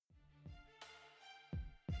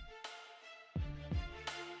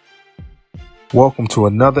Welcome to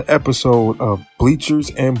another episode of Bleachers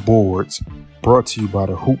and Boards, brought to you by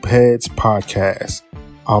the Hoop Heads podcast.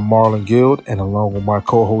 I'm Marlon Guild, and along with my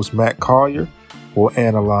co-host Matt Collier, we'll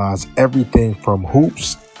analyze everything from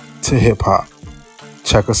hoops to hip-hop.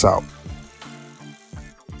 Check us out.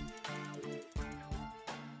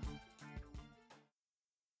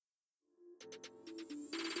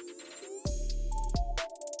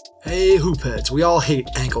 Hey Hoopheads, we all hate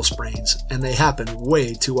ankle sprains, and they happen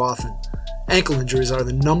way too often. Ankle injuries are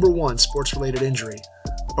the number one sports-related injury.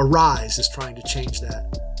 Arise is trying to change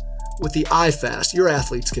that. With the iFast, your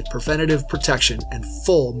athletes get preventative protection and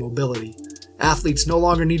full mobility. Athletes no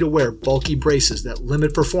longer need to wear bulky braces that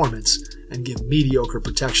limit performance and give mediocre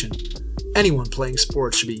protection. Anyone playing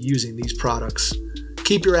sports should be using these products.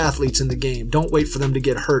 Keep your athletes in the game. Don't wait for them to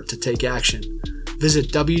get hurt to take action.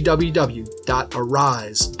 Visit www.arise.com,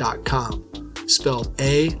 spelled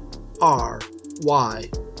A-R-Y-S-E,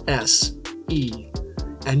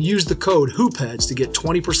 and use the code HOOPHEADS to get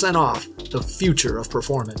 20% off the future of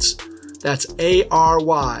performance. That's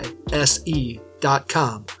ARYSE.com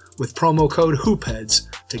with promo code HOOPHEADS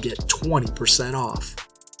to get 20% off.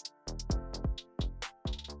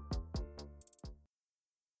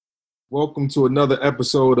 Welcome to another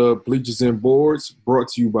episode of Bleachers and Boards, brought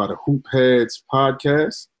to you by the Hoop Heads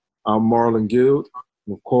podcast. I'm Marlon Guild.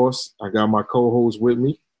 And of course, I got my co-host with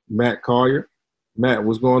me, Matt Collier. Matt,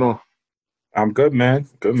 what's going on? I'm good, man.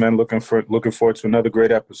 Good, man. Looking forward to another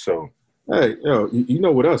great episode. Hey, you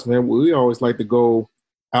know with us, man, we always like to go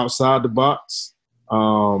outside the box,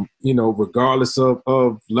 regardless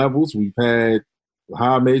of levels. We've had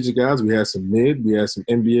high major guys. We had some mid. We had some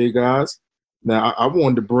NBA guys. Now, I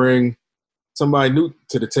wanted to bring somebody new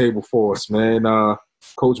to the table for us, man.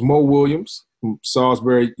 Coach Mo Williams from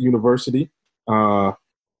Salisbury University. I've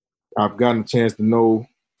gotten a chance to know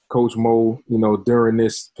Coach Mo, during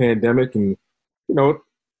this pandemic. And,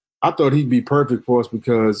 I thought he'd be perfect for us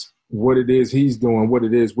because what it is he's doing, what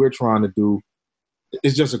it is we're trying to do,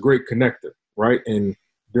 is just a great connector, right? And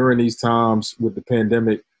during these times with the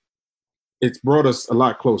pandemic, it's brought us a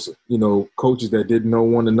lot closer. Coaches that didn't know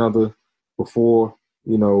one another before,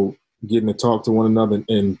 getting to talk to one another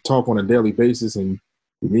and talk on a daily basis and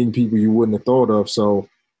meeting people you wouldn't have thought of. So,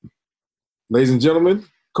 ladies and gentlemen,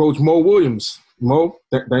 Coach Mo Williams. Mo,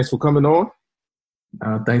 thanks for coming on.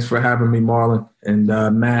 Thanks for having me, Marlon. And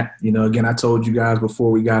Matt, again, I told you guys before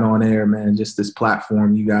we got on air, man, just this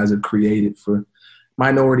platform you guys have created for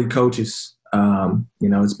minority coaches.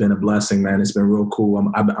 It's been a blessing, man. It's been real cool.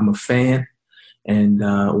 I'm a fan. And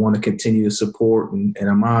want to continue to support, and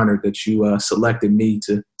I'm honored that you selected me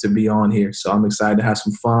to be on here. So I'm excited to have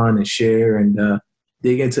some fun and share and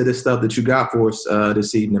dig into this stuff that you got for us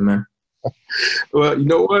this evening, man. Well, you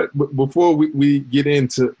know what? Before we get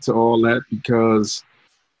into all that, because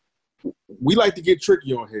we like to get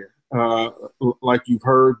tricky on here, like you've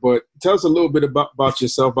heard. But tell us a little bit about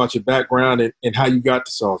yourself, about your background, and how you got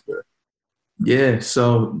to Salisbury. Yeah,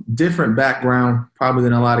 so different background probably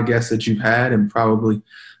than a lot of guests that you've had, and probably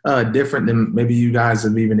different than maybe you guys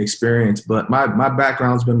have even experienced. But my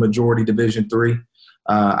background's been majority Division III.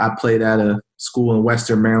 I played at a school in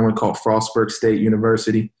Western Maryland called Frostburg State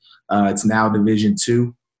University. It's now Division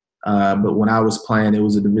II. But when I was playing, it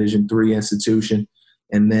was a Division III institution.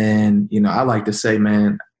 And then, I like to say,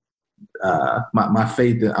 man, my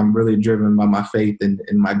faith, I'm really driven by my faith in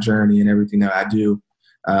my journey and everything that I do.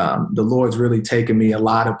 The Lord's really taken me a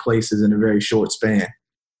lot of places in a very short span.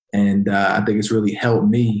 And I think it's really helped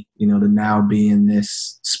me, to now be in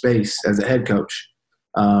this space as a head coach.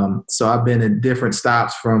 So I've been at different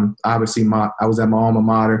stops from, obviously, I was at my alma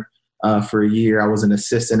mater for a year. I was an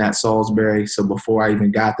assistant at Salisbury. So before I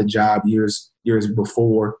even got the job, years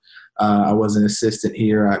before, I was an assistant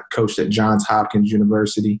here. I coached at Johns Hopkins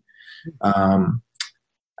University.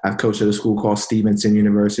 I've coached at a school called Stevenson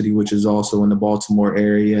University, which is also in the Baltimore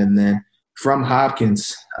area. And then from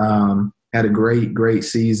Hopkins, had a great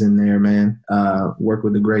season there, man. Worked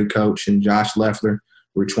with a great coach and Josh Leffler.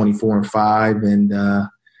 We're 24-5 and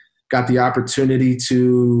got the opportunity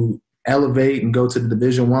to elevate and go to the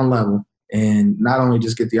Division I level. And not only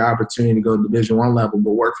just get the opportunity to go to Division I level,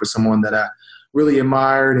 but work for someone that I really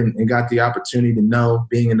admired and got the opportunity to know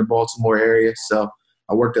being in the Baltimore area. So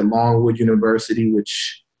I worked at Longwood University,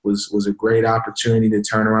 which was a great opportunity to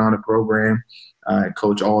turn around a program.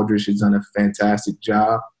 Coach Aldridge has done a fantastic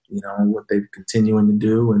job, what they're continuing to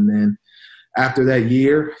do. And then after that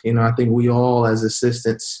year, I think we all as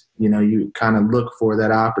assistants, you kind of look for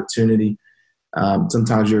that opportunity.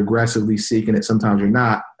 Sometimes you're aggressively seeking it. Sometimes you're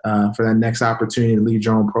not, for that next opportunity to lead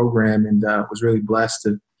your own program. And was really blessed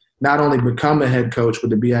to not only become a head coach,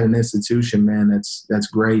 but to be at an institution, man, that's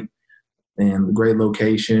great. and great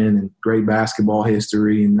location and great basketball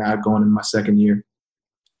history, and now going in my second year.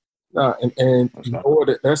 And you know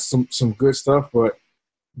what? That's some good stuff. But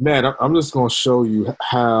man, I'm just gonna show you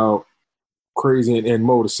how crazy, and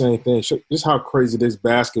Mo, the same thing. Just how crazy this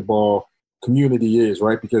basketball community is,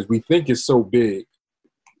 right? Because we think it's so big,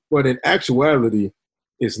 but in actuality,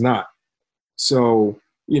 it's not. So,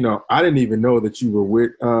 I didn't even know that you were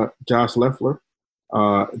with Josh Leffler.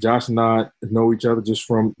 Josh and I know each other just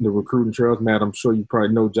from the recruiting trails. Matt, I'm sure you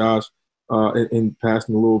probably know Josh in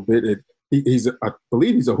passing a little bit. I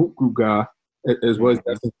believe he's a hoop group guy as well as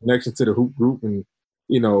that's in connection to the hoop group. And,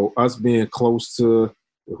 us being close to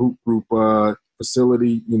the hoop group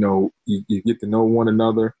facility, you get to know one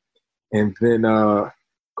another. And then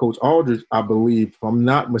Coach Aldridge, I believe, if I'm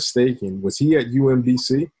not mistaken, was he at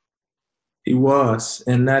UMBC? He was.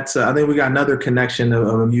 And that's I think we got another connection of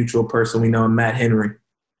a mutual person we know, Matt Henry.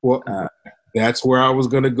 Well, that's where I was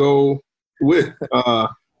going to go with.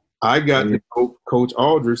 I got to know Coach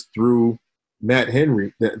Aldridge through Matt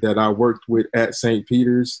Henry that I worked with at St.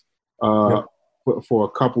 Peter's for a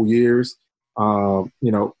couple years. And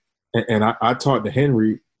I talked to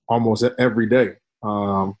Henry almost every day.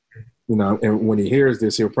 And when he hears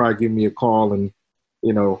this, he'll probably give me a call and,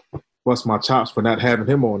 bust my chops for not having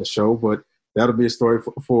him on the show. But that'll be a story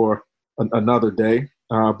for another day.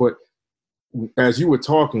 But as you were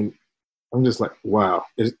talking, I'm just like, wow,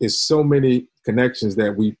 it's so many connections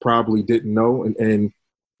that we probably didn't know. And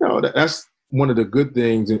that's one of the good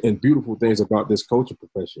things and beautiful things about this coaching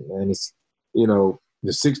profession. And it's,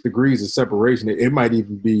 the 6 degrees of separation, it might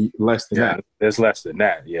even be less than that. There's less than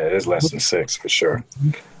that. Yeah, there's less than 6 for sure.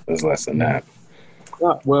 There's less than that.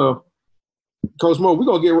 Well, Coach Mo, we're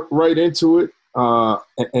going to get right into it.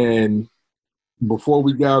 And before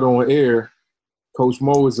we got on air, Coach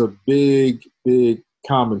Mo is a big, big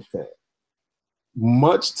Common fan.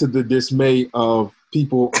 Much to the dismay of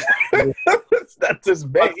people. It's not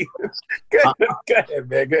dismay. Go ahead,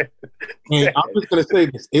 man. Go ahead. And I'm just going to say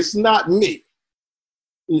this. It's not me.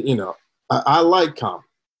 I like Common.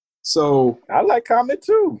 So I like Common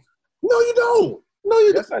too. No, you don't. No,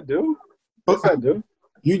 you Yes, don't. I do. Yes, I do.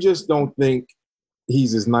 You just don't think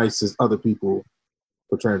he's as nice as other people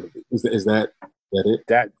portray him to be. Is that it?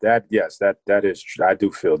 That is true. I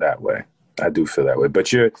do feel that way. But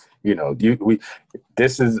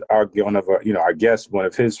this is our guest, one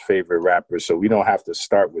of his favorite rappers. So we don't have to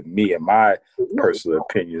start with me and my personal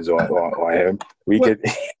opinions on him.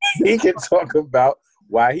 He can talk about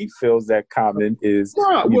why he feels that Common is,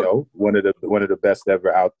 one of the best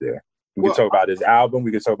ever out there. We can talk about his album.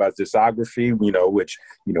 We can talk about his discography, which,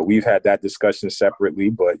 we've had that discussion separately,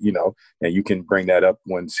 but, and you can bring that up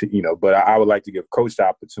once, but I would like to give Coach the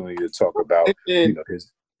opportunity to talk about,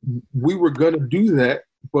 his. We were going to do that,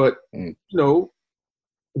 but,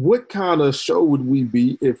 what kind of show would we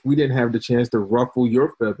be if we didn't have the chance to ruffle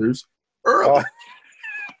your feathers early?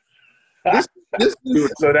 This is,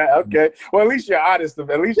 so that okay. Well, at least you're honest.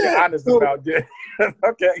 About it.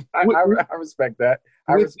 Okay, I respect that.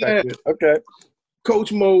 I respect it. Okay,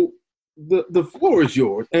 Coach Mo, the floor is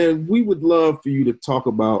yours, and we would love for you to talk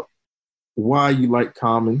about why you like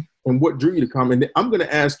Common and what drew you to Common. I'm going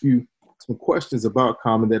to ask you some questions about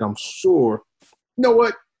Common that I'm sure. You know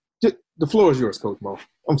what? The floor is yours, Coach Mo.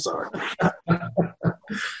 I'm sorry.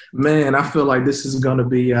 Man, I feel like this is going to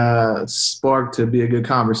be sparked to be a good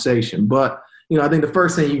conversation. But, I think the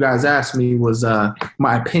first thing you guys asked me was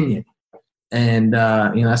my opinion. And,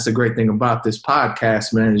 that's the great thing about this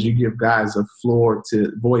podcast, man, is you give guys a floor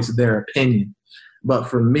to voice their opinion. But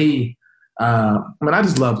for me, I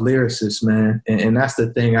just love lyricists, man. And that's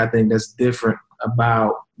the thing I think that's different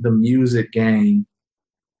about the music game.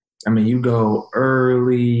 I mean, you go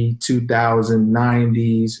early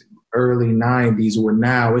 2090s, early 90s, where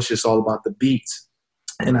now it's just all about the beats.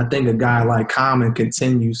 And I think a guy like Common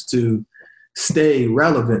continues to stay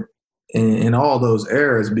relevant in all those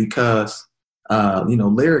eras because,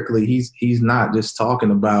 lyrically, he's not just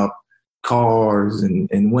talking about cars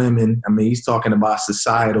and women. I mean, he's talking about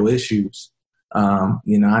societal issues. I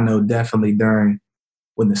know definitely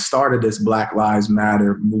when the start of this Black Lives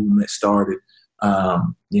Matter movement started,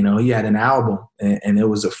 he had an album and it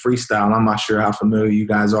was a freestyle. I'm not sure how familiar you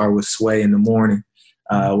guys are with Sway in the Morning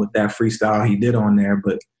with that freestyle he did on there.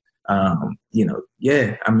 But,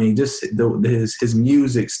 just his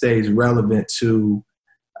music stays relevant to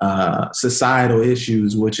societal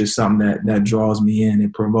issues, which is something that draws me in.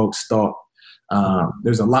 It provokes thought.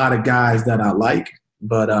 There's a lot of guys that I like,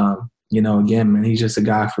 but, again, man, he's just a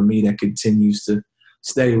guy for me that continues to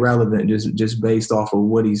stay relevant just based off of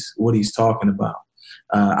what he's talking about.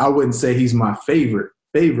 I wouldn't say he's my favorite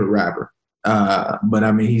rapper, But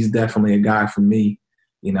I mean, he's definitely a guy for me,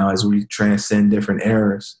 you know, as we transcend different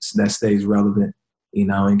eras that stays relevant, you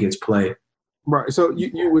know, and gets played. Right. So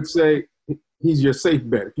you would say he's your safe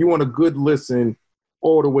bet. If you want a good listen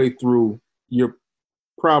all the way through, you're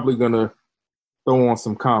probably going to throw on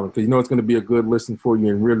some Common because you know it's going to be a good listen for you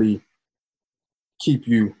and really keep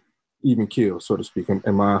you even keel, so to speak.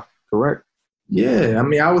 Am I correct? Yeah. I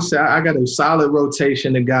mean, I would say I got a solid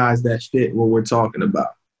rotation of guys that fit what we're talking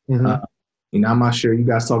about. Mm-hmm. You know, I'm not sure you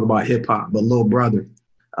guys talk about hip hop, but Lil Brother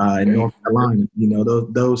in North Carolina, you know,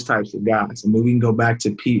 those types of guys. I mean, we can go back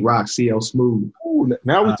to Pete Rock, CL Smooth. Ooh,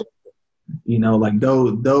 now we you know, like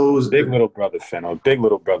those big Little Brother fan. I'm a big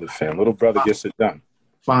Little Brother fan. Little Brother gets it done.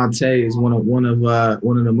 Fonte is one of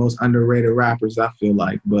the most underrated rappers, I feel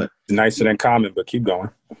like. But nicer than Common, but keep going.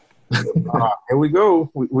 Here we go.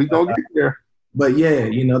 We gonna get there. But yeah,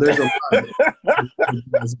 you know, there's a lot of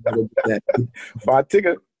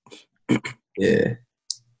Fonte. Yeah.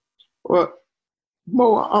 Well,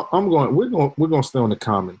 Mo, we're going to stay on the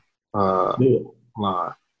Common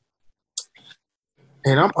line.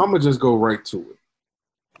 And I'm going to just go right to it.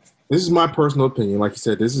 This is my personal opinion. Like you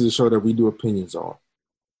said, this is a show that we do opinions on.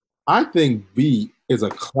 I think B is a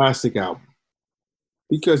classic album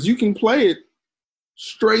because you can play it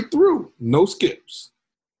straight through, no skips.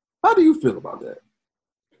 How do you feel about that?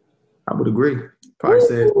 I would agree. Probably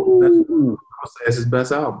say it's his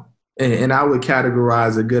best album. And I would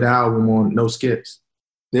categorize a good album on no skips.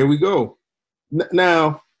 There we go.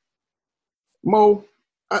 Now, Mo,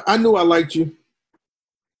 I knew I liked you.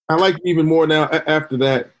 I like you even more now after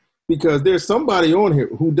that because there's somebody on here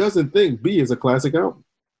who doesn't think B is a classic album.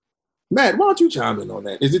 Matt, why don't you chime in on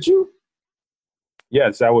that? Is it you?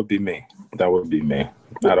 Yes, that would be me. That would be me.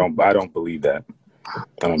 I don't believe that.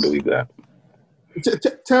 I don't believe that.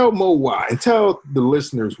 Tell Mo why and tell the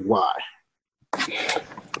listeners why.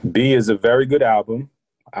 B is a very good album.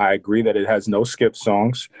 I agree that it has no skip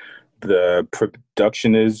songs. The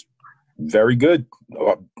production is very good,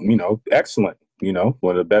 you know, excellent. You know,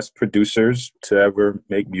 one of the best producers to ever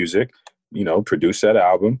make music, you know, produce that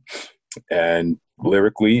album. And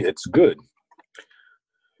lyrically, it's good.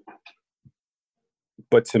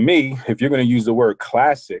 But to me, if you're going to use the word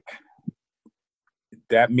classic,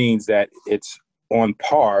 that means that it's on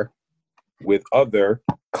par with other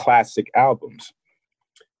classic albums.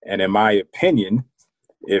 And in my opinion,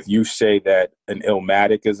 if you say that an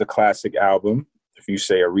Illmatic is a classic album, if you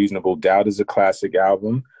say A Reasonable Doubt is a classic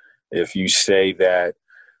album, if you say that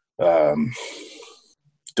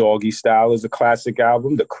Doggy Style is a classic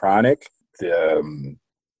album, The Chronic, you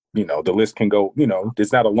know, the list can go, you know,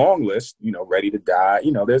 there's not a long list, you know, Ready to Die,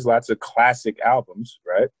 you know, there's lots of classic albums,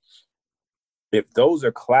 right? If those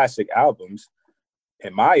are classic albums,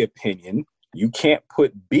 in my opinion, you can't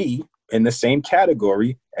put B in the same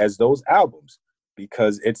category as those albums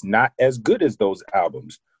because it's not as good as those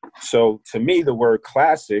albums. So to me, the word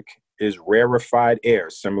classic is rarefied air,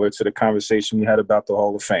 similar to the conversation we had about the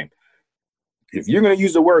Hall of Fame. If you're going to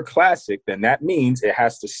use the word classic, then that means it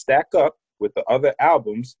has to stack up with the other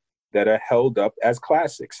albums that are held up as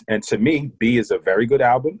classics. And to me, B is a very good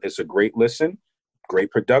album. It's a great listen, great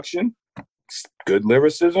production, good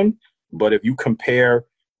lyricism. But if you compare,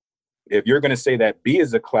 if you're going to say that B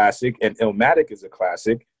is a classic and Illmatic is a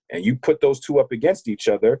classic, and you put those two up against each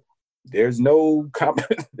other, there's no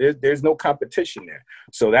there's no competition there.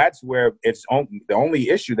 So that's where the only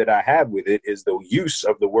issue that I have with it is the use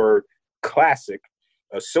of the word classic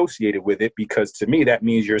associated with it, because to me that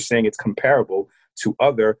means you're saying it's comparable to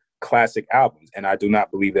other classic albums, and I do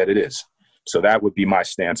not believe that it is. So that would be my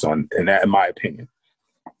stance on, and that in my opinion.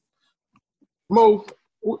 Mo,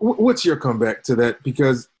 what's your comeback to that?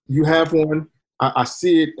 Because you have one. I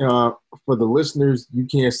see it for the listeners. You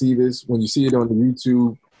can't see this. When you see it on the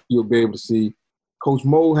YouTube, you'll be able to see. Coach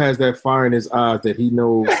Mo has that fire in his eyes that he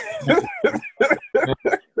knows that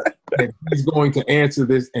he's going to answer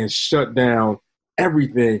this and shut down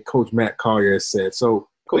everything Coach Matt Collier has said. So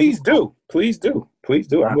please do.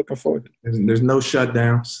 I'm looking forward to it. There's no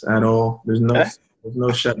shutdowns at all. There's no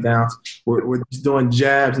shutdowns. We're just doing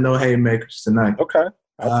jabs, no haymakers tonight. Okay,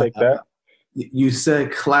 I'll take that. You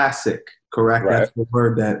said classic, correct? Right. That's the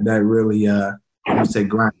word that really I would say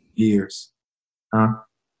grind gears. Huh?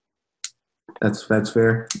 That's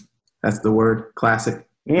fair. That's the word, classic.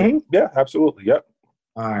 Mm-hmm. Yeah, absolutely. Yep.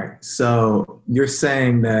 All right. So you're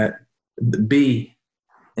saying that the B,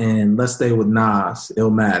 and let's stay with Nas,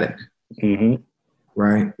 Illmatic. Mm-hmm.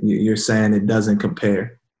 Right? You're saying it doesn't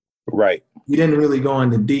compare. Right. You didn't really go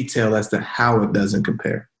into detail as to how it doesn't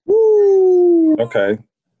compare. Woo! Okay.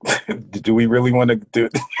 Do we really want to do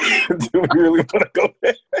we really want to go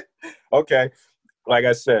there? Okay. Like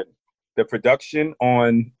I said, The production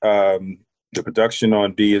on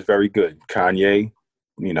B is very good. Kanye,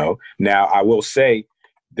 Now I will say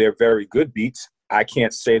they're very good beats. I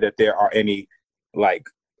can't say that there are any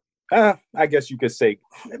I guess you could say,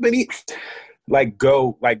 but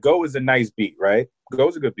Go is a nice beat, right? Go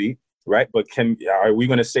is a good beat, right? But are we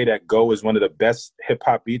going to say that Go is one of the best hip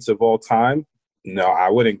hop beats of all time? No, I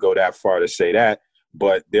wouldn't go that far to say that.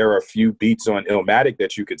 But there are a few beats on Illmatic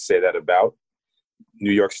that you could say that about.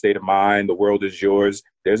 New York State of Mind, The World Is Yours.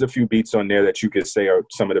 There's a few beats on there that you could say are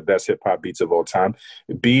some of the best hip hop beats of all time.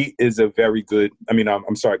 B is a very good.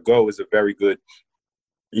 Go is a very good,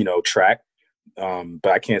 track.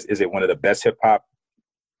 But I can't. Is it one of the best hip hop,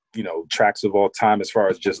 tracks of all time as far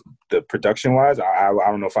as just the production wise? I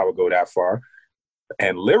don't know if I would go that far.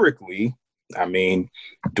 And lyrically,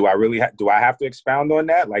 do I have to expound on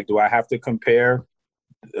that? Like, do I have to compare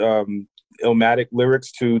Illmatic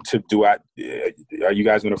lyrics to are you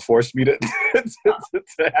guys going to force me to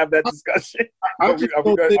have that discussion? Are we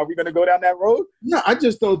going to go down that road? No, I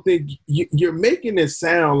just don't think you're making it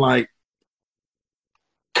sound like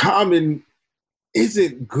Common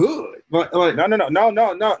isn't good.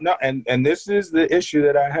 No. And this is the issue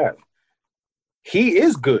that I have. He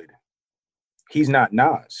is good. He's not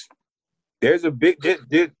Nas. There's a big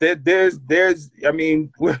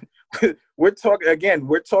we're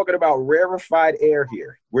talking about rarefied air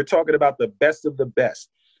here. We're talking about the best of the best.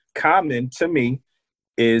 Common, to me,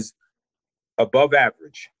 is above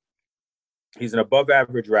average. He's an above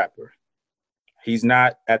average rapper. He's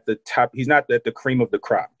not at the top. He's not at the cream of the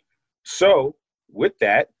crop. So with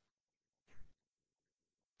that,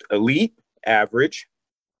 elite, average,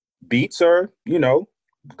 beats are,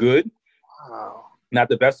 good. Wow. Not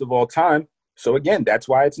the best of all time. So again, that's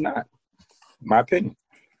why it's not. My opinion.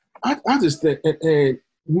 I just think, and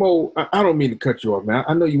Mo, I don't mean to cut you off, man.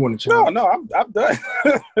 I know you want to challenge. No, I'm done.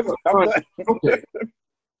 I'm done. Okay.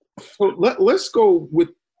 So let's go with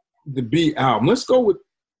the B album. Let's go with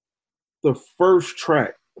the first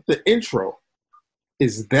track, the intro.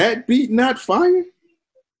 Is that beat not fire?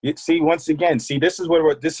 Once again, this is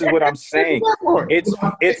what I'm saying. It's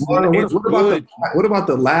good. What about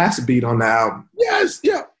the last beat on the album? Yes,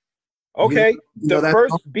 yeah. Okay, the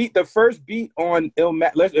first beat on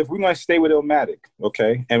Illmatic. If we're going to stay with Illmatic,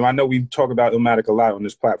 okay, and I know we talk about Illmatic a lot on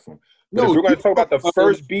this platform. But if we're going to talk about the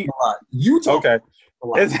first beat, you talk. Okay,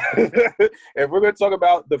 if we're going to talk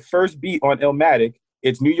about the first beat on Illmatic,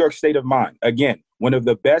 it's New York State of Mind. Again, one of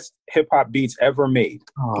the best hip hop beats ever made.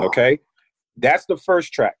 Oh. Okay, that's the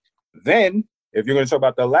first track. Then, if you're going to talk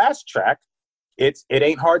about the last track, it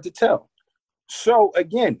ain't hard to tell. So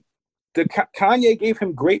again. Kanye gave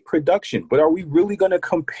him great production, but are we really going to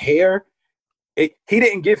compare it? He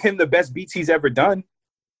didn't give him the best beats he's ever done.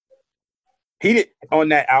 He did on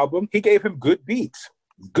that album. He gave him good beats.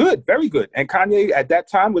 Good, very good. And Kanye at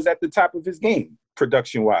that time was at the top of his game,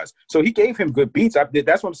 production-wise. So he gave him good beats.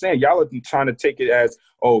 That's what I'm saying. Y'all are trying to take it as,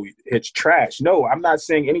 oh, it's trash. No, I'm not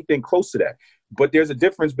saying anything close to that. But there's a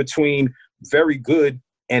difference between very good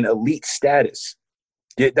and elite status.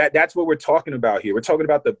 That's what we're talking about here. We're talking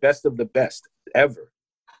about the best of the best ever.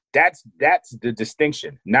 That's the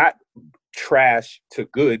distinction, not trash to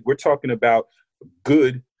good. We're talking about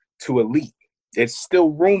good to elite. It's still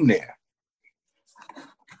room there.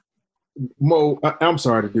 Mo, I'm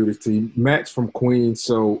sorry to do this to you. Matt's from Queens,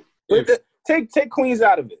 so take Queens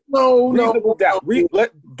out of it. Reasonable doubt.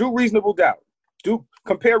 Do reasonable doubt.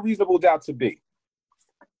 Compare reasonable doubt to B.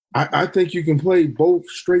 I think you can play both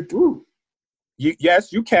straight through.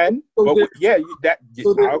 Yes, you can. So I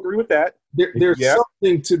agree with that. There's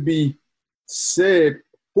something to be said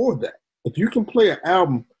for that. If you can play an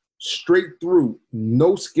album straight through,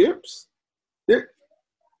 no skips, but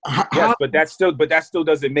that still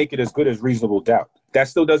doesn't make it as good as Reasonable Doubt. That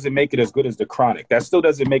still doesn't make it as good as The Chronic. That still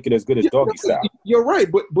doesn't make it as good as Doggy Style. You're right,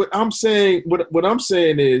 but I'm saying what I'm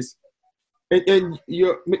saying is, and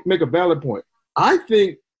you make a valid point. I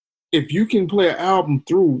think if you can play an album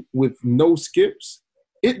through with no skips,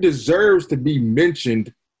 it deserves to be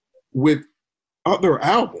mentioned with other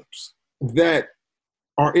albums that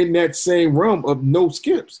are in that same realm of no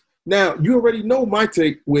skips. Now, you already know my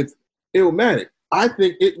take with Illmatic. I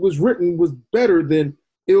think it was better than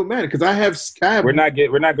Illmatic because I have. We're not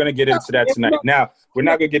going to get into that tonight. Now, we're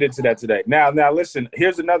not going to get into that today. Now, listen.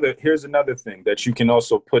 Here's another thing that you can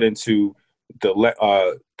also put into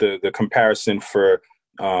the comparison for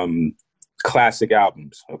classic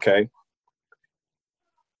albums. Okay,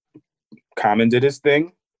 Common did his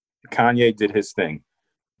thing, Kanye did his thing,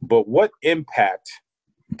 but what impact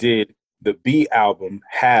did the B album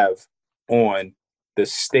have on the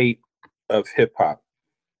state of hip hop?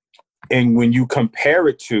 And when you compare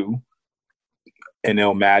it to an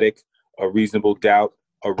Illmatic, a Reasonable Doubt,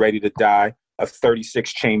 a Ready to Die, a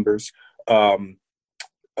 36 Chambers. Let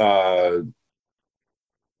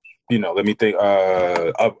me think.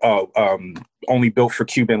 Only Built for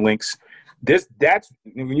Cuban Links. That's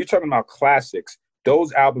when you're talking about classics.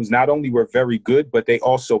 Those albums not only were very good, but they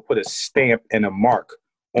also put a stamp and a mark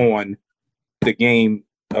on the game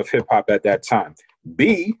of hip hop at that time.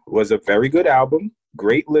 B was a very good album,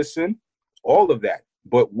 great listen, all of that.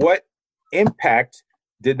 But what impact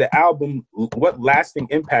did what lasting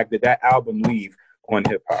impact did that album leave on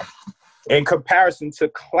hip hop in comparison to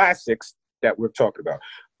classics that we're talking about?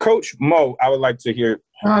 Coach Mo, I would like to hear.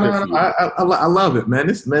 I love it, man.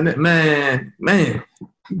 This man,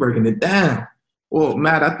 you breaking it down. Well,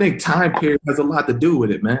 Matt, I think time period has a lot to do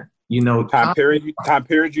with it, man. You know, time period.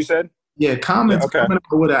 You said. Yeah, Common's coming up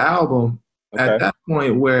with an album at that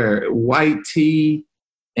point where White Tee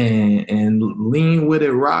and Lean With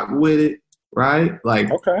It, Rock With It, right? Like,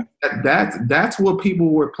 that's what people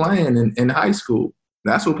were playing in high school.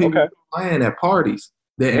 That's what people were playing at parties.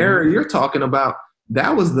 The era you're talking about,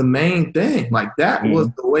 that was the main thing. Like, that was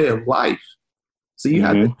the way of life. So you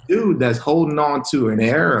have the dude that's holding on to an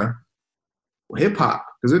era, hip hop.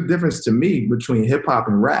 Because there's a difference to me between hip hop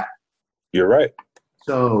and rap. You're right.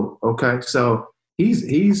 So he's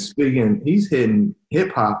hitting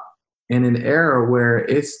hip hop in an era where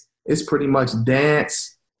it's pretty much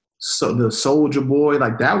dance. So the Soulja Boy,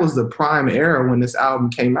 like, that was the prime era when this album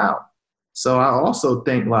came out. So I also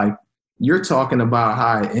think, like, you're talking about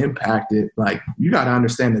how it impacted, like, you got to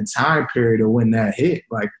understand the time period of when that hit.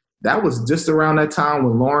 Like, that was just around that time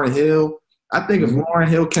when Lauryn Hill, I think if Lauryn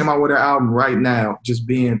Hill came out with her album right now, just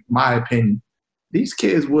being my opinion, these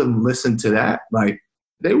kids wouldn't listen to that. Like,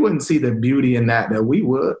 they wouldn't see the beauty in that we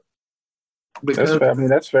would. That's fair. I mean,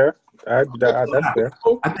 that's fair. That's fair.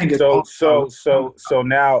 I think so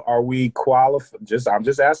now are we qualified? I'm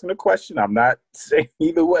just asking a question. I'm not saying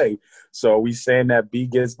either way. So are we saying that B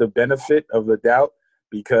gets the benefit of the doubt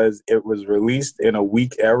because it was released in a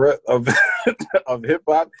weak era of of hip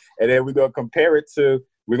hop, and then we're gonna compare it to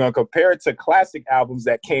classic albums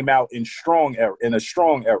that came out in a strong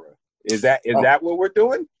era? Is that what we're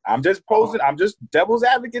doing? I'm just devil's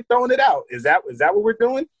advocate throwing it out. Is that what we're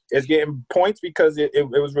doing? Is getting points because it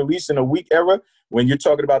was released in a weak era when you're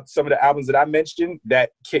talking about some of the albums that I mentioned that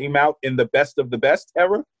came out in the best of the best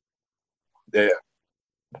era? Yeah.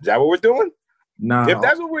 Is that what we're doing? No. If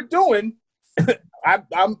that's what we're doing, I'm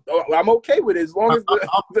okay with it as long as I'm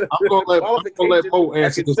gonna let Mo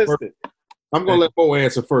answer this first. I'm gonna let Mo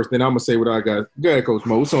answer first, then I'm gonna say what I got. Go ahead, Coach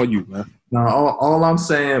Mo. What's on you, man? No, all I'm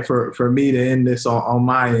saying for me to end this on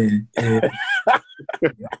my end is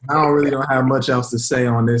I don't have much else to say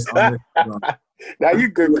on this. Now you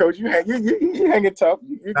good, Coach. You hanging tough.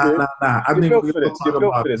 You good. Nah. I think we're talking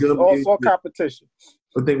about good music. All competition.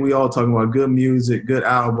 I think we all talking about good music, good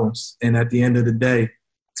albums, and at the end of the day,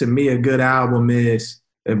 to me, a good album is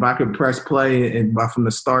if I could press play and from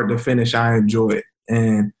the start to finish, I enjoy it.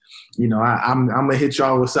 And you know, I'm gonna hit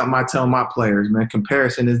y'all with something I tell my players, man.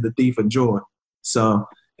 Comparison is the thief of joy. So,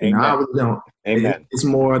 you know, I really don't. Amen. It's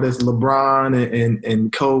more of this LeBron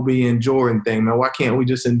and Kobe and Jordan thing, man. Why can't we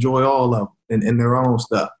just enjoy all of them and their own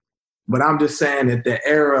stuff? But I'm just saying that the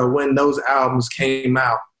era when those albums came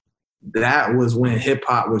out, that was when hip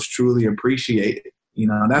hop was truly appreciated. You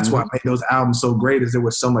know, that's what made those albums so great is there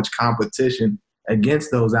was so much competition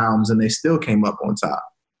against those albums, and they still came up on top.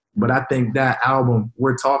 But I think that album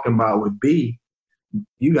we're talking about with B,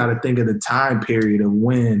 you got to think of the time period of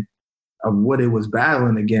what it was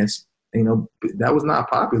battling against. You know, that was not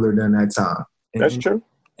popular during that time. That's true.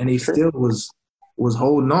 And he still was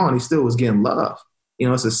holding on. He still was getting love. You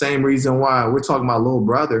know, it's the same reason why we're talking about Lil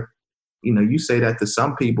Brother. You know, you say that to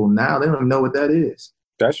some people now, they don't even know what that is.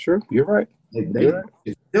 That's true. You're right. They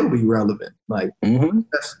still be relevant. Like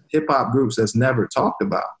that's hip hop groups that's never talked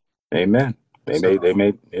about. Amen. They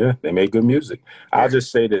made good music. I'll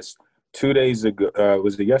just say this. 2 days ago,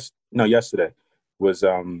 yesterday was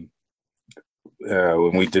when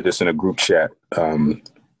we did this in a group chat.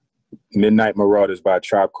 Midnight Marauders by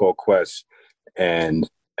Tribe Called Quest and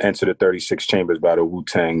Enter the 36 Chambers by the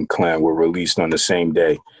Wu-Tang Clan were released on the same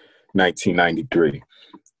day, 1993.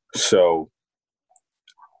 So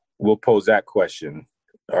we'll pose that question.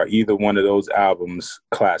 Are either one of those albums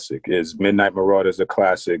classic? Is Midnight Marauders a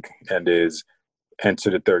classic and is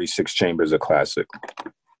Enter the 36 Chambers a classic?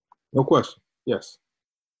 No question. Yes.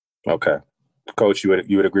 Okay. Coach, you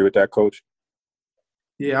would agree with that, Coach?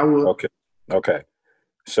 Yeah, I would. Okay.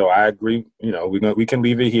 So I agree. We can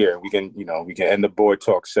leave it here. We can end the board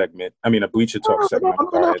talk segment. I mean, a bleacher talk segment,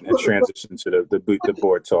 and transition to the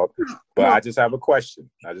board talk. But I just have a question.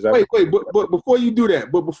 Wait. But before you do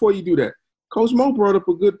that, Coach Mo brought up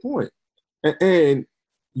a good point, and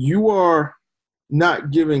you are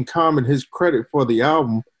not giving Common his credit for the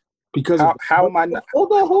album because how am I not?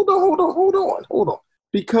 Hold on.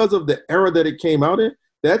 Because of the era that it came out in.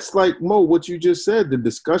 That's like, Mo, what you just said, the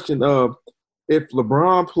discussion of if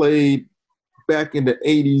LeBron played back in the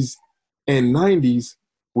 80s and 90s,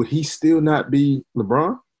 would he still not be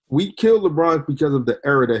LeBron? We killed LeBron because of the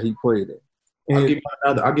era that he played in. And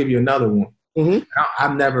I'll give you another one. Mm-hmm.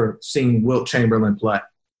 I've never seen Wilt Chamberlain play.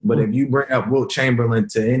 But if you bring up Wilt Chamberlain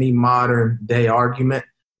to any modern day argument,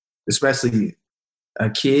 especially a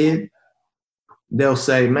kid, they'll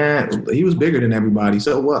say, man, he was bigger than everybody.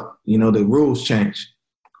 So what? The rules changed.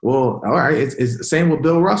 Well, all right. It's the same with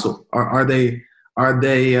Bill Russell. Are they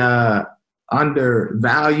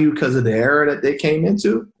undervalued because of the era that they came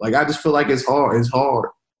into? Like, I just feel like it's hard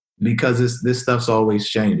because this stuff's always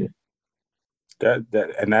changing.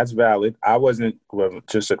 And that's valid.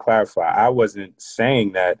 Just to clarify, I wasn't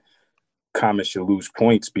saying that Common should lose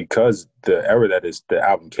points because the era that the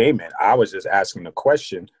album came in. I was just asking the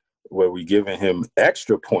question, were we giving him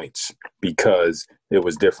extra points because it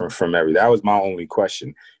was different from every? That was my only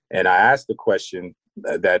question. And I asked the question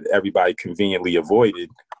that everybody conveniently avoided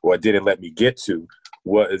or didn't let me get to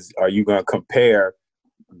was, are you going to compare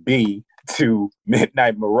B to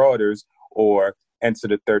Midnight Marauders or Enter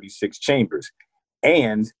the 36 Chambers?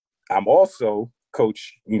 And I'm also,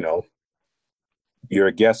 Coach, you're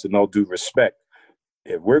a guest in all due respect.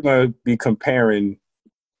 If we're going to be comparing,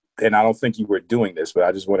 and I don't think you were doing this, but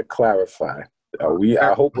I just want to clarify.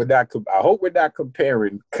 I hope we're not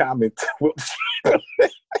comparing Common to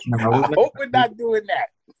I hope we're not doing that.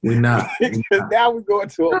 We're not. Because now we're going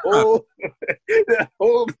to a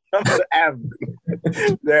whole other avenue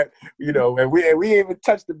that, and we ain't even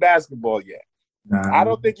touched the basketball yet. Nah, I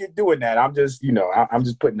don't think you're doing that. I'm just, I'm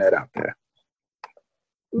just putting that out there.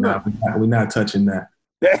 No, we're not touching that.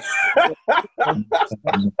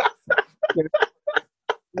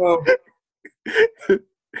 Well,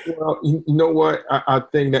 you know what? I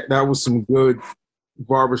think that was some good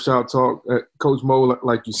barbershop talk. Coach Mo,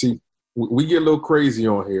 like you see, we get a little crazy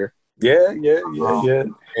on here. Yeah.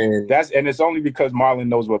 And it's only because Marlon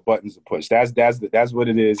knows what buttons to push. That's what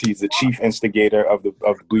it is. He's the chief instigator of the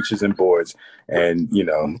bleachers and boards, and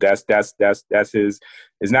that's his.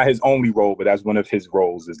 It's not his only role, but that's one of his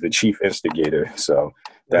roles is the chief instigator. So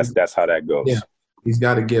that's how that goes. Yeah, he's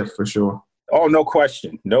got a gift for sure. Oh, no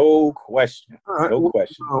question. All right,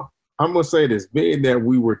 I'm gonna say this: being that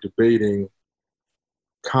we were debating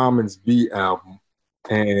Common's B album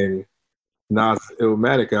and Nas'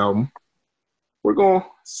 Illmatic album, we're going to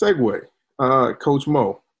segue. Coach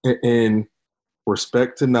Mo, in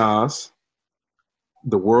respect to Nas,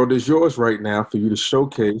 the world is yours right now for you to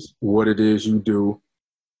showcase what it is you do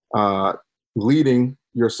leading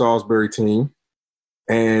your Salisbury team.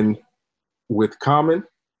 And with Common,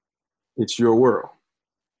 it's your world.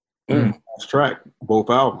 Last track, both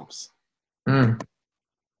albums.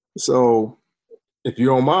 So if you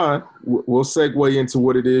don't mind, we'll segue into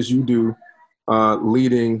what it is you do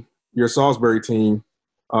leading your Salisbury team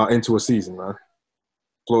into a season, man.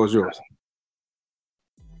 Floor is yours.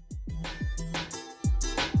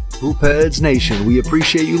 Hoopheads Nation, we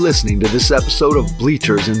appreciate you listening to this episode of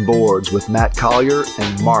Bleachers and Boards with Matt Collier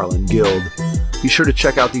and Marlon Guild. Be sure to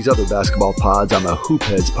check out these other basketball pods on the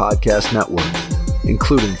Hoopheads Podcast Network,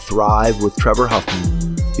 including Thrive with Trevor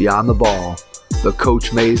Huffman, Beyond the Ball, the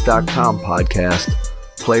CoachMaze.com podcast,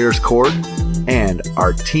 Players Court, and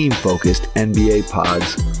our team-focused NBA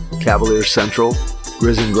pods, Cavaliers Central,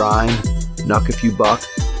 Grizz and Grind, Nuck If You Buck,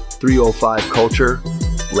 305 Culture,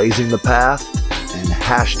 Blazing the Path, and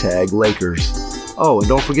Hashtag Lakers. Oh, and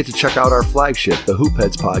don't forget to check out our flagship, the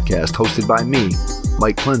Hoopheads podcast, hosted by me,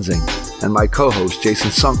 Mike Klinzing, and my co-host,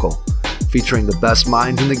 Jason Sunkel, featuring the best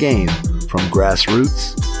minds in the game, from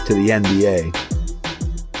grassroots to the NBA.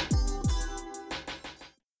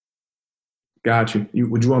 Got you.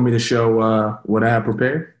 Would you want me to show what I have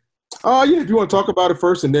prepared? Yeah, if you want to talk about it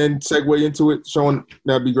first and then segue into it, showing,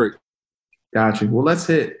 that'd be great. Got you. Well, let's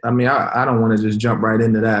hit. I mean, I don't want to just jump right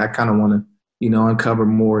into that. I kind of want to, uncover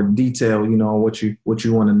more detail, what you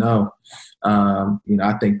want to know.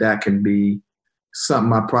 I think that can be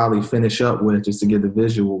something I probably finish up with just to get the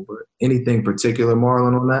visual. But anything particular,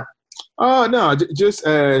 Marlon, on that? No, just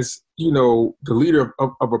as, the leader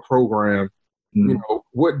of a program,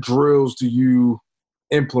 what drills do you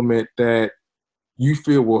implement that you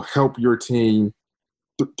feel will help your team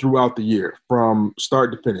throughout the year from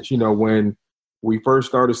start to finish? When we first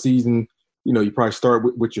start a season, you probably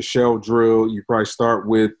start with your shell drill. You probably start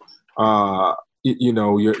with,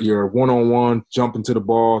 your one-on-one, jumping to the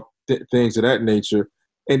ball, things of that nature.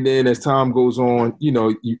 And then as time goes on,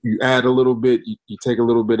 you add a little bit, you take a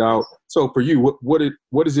little bit out. So for you,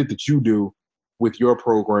 what is it that you do with your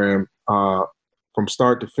program from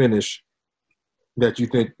start to finish that you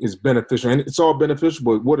think is beneficial? And it's all beneficial,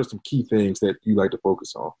 but what are some key things that you like to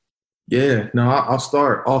focus on? Yeah, no, I'll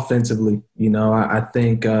start offensively. I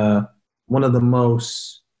think one of the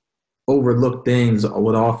most overlooked things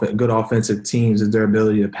with good offensive teams is their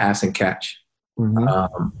ability to pass and catch.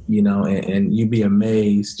 Mm-hmm. And you'd be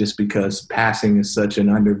amazed just because passing is such an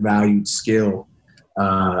undervalued skill.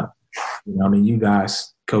 You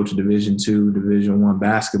guys coach Division II, Division I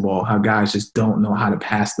basketball, how guys just don't know how to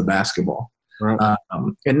pass the basketball. Right.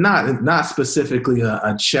 And not specifically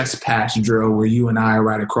a chest pass drill where you and I are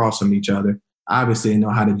right across from each other. Obviously, I know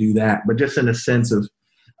how to do that, but just in the sense of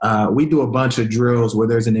we do a bunch of drills where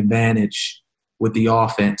there's an advantage with the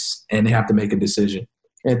offense and they have to make a decision.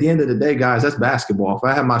 And at the end of the day, guys, that's basketball. If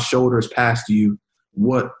I have my shoulders past you,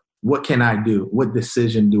 what can I do? What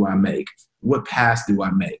decision do I make? What pass do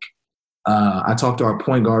I make? I talk to our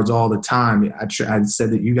point guards all the time. I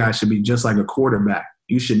said that you guys should be just like a quarterback.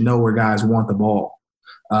 You should know where guys want the ball.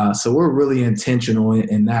 So we're really intentional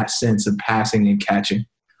in that sense of passing and catching.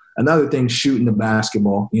 Another thing, shooting the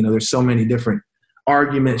basketball. There's so many different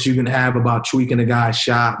arguments you can have about tweaking a guy's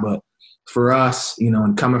shot, but for us,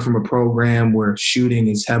 and coming from a program where shooting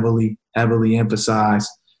is heavily, heavily emphasized,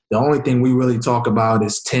 the only thing we really talk about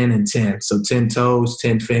is 10 and 10. So 10 toes,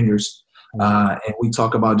 10 fingers. And we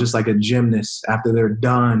talk about just like a gymnast, after they're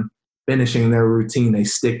done finishing their routine, they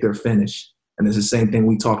stick their finish. And it's the same thing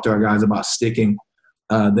we talk to our guys about, sticking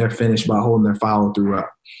their finish by holding their follow through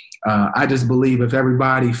up. I just believe if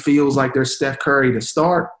everybody feels like they're Steph Curry to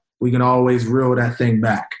start, we can always reel that thing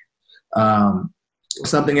back.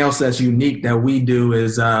 Something else that's unique that we do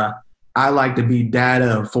is I like to be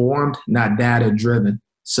data informed, not data driven.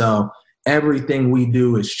 So everything we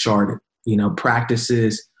do is charted.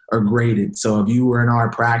 Practices are graded. So if you were in our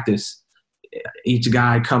practice, each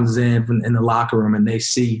guy comes in the locker room and they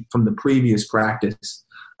see from the previous practice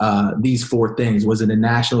these 4 things. Was it a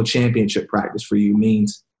national championship practice for you?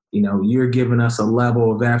 Means, you're giving us a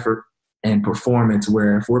level of effort and performance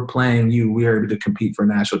where if we're playing you, we are able to compete for a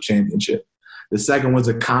national championship. The second was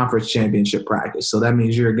a conference championship practice. So that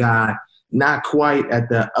means you're a guy not quite at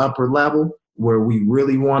the upper level where we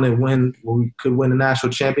really want to win, where we could win a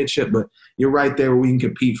national championship, but you're right there where we can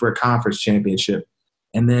compete for a conference championship.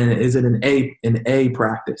 And then is it an A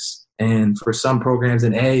practice? And for some programs,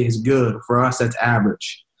 an A is good. For us, that's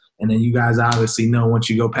average. And then you guys obviously know once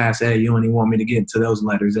you go past A, you only want me to get to those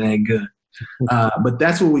letters. It ain't good. But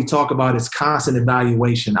that's what we talk about is constant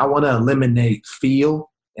evaluation. I want to eliminate feel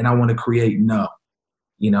and I want to create know.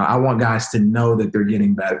 I want guys to know that they're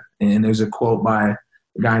getting better. And there's a quote by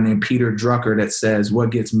a guy named Peter Drucker that says,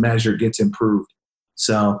 what gets measured gets improved.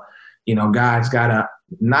 So, guys got to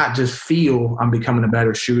not just feel I'm becoming a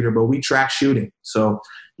better shooter, but we track shooting. So,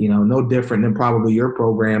 no different than probably your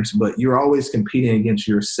programs, but you're always competing against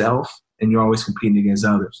yourself and you're always competing against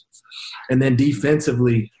others. And then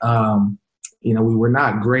defensively, we were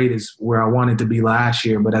not great as where I wanted to be last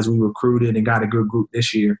year, but as we recruited and got a good group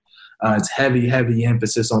this year, it's heavy, heavy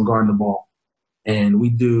emphasis on guarding the ball. And we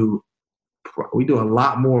do a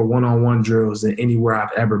lot more one-on-one drills than anywhere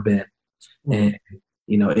I've ever been. And,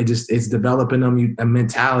 it's developing a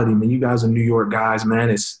mentality. I mean, you guys are New York guys, man.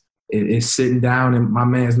 It's sitting down and my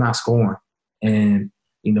man's not scoring. And,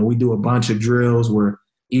 we do a bunch of drills where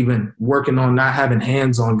even working on not having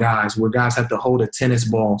hands on guys, where guys have to hold a tennis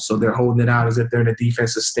ball. So they're holding it out as if they're in a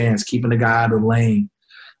defensive stance, keeping the guy out of the lane.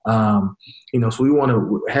 So we want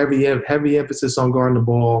to heavy emphasis on guarding the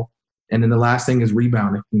ball. And then the last thing is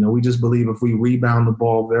rebounding. We just believe if we rebound the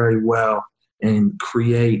ball very well and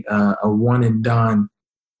create a one and done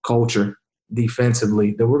culture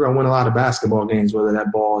defensively, then we're going to win a lot of basketball games, whether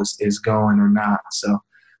that ball is going or not. So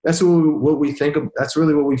that's what we think of. That's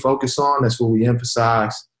really what we focus on. That's what we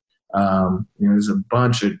emphasize. There's a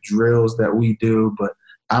bunch of drills that we do, but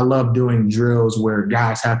I love doing drills where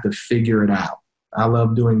guys have to figure it out. I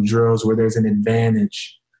love doing drills where there's an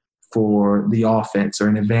advantage for the offense or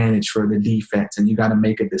an advantage for the defense, and you got to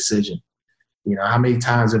make a decision. How many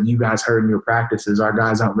times have you guys heard in your practices, our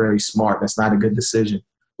guys aren't very smart, that's not a good decision?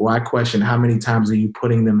 Well, I question how many times are you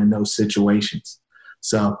putting them in those situations?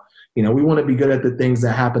 So, we want to be good at the things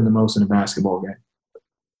that happen the most in a basketball game.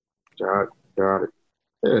 Got it.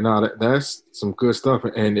 Yeah, no, that's some good stuff,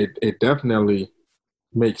 and it definitely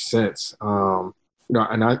makes sense.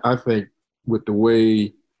 And I think with the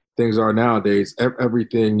way things are nowadays,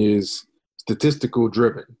 everything is statistical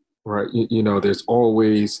driven, right? There's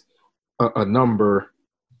always a number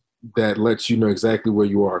that lets you know exactly where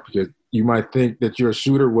you are, because you might think that you're a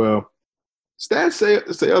shooter. Well,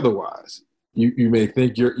 stats say otherwise. You may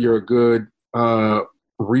think you're a good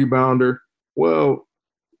rebounder. Well,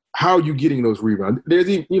 how are you getting those rebounds? There's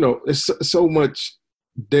there's so much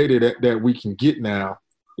data that we can get now.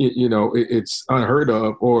 It's unheard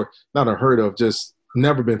of, or not unheard of, just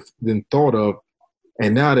never been thought of.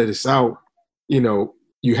 And now that it's out,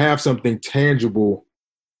 you have something tangible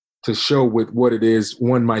to show with what it is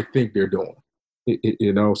one might think they're doing.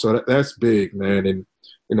 So that's big, man. And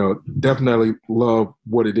definitely love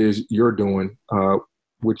what it is you're doing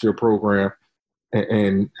with your program,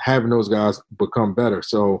 and having those guys become better.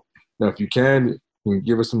 So if you can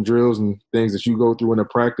give us some drills and things that you go through in the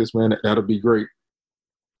practice, man, that'll be great.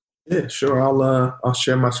 Yeah, sure. I'll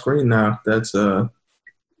share my screen now. That's good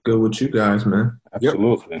with you guys, man.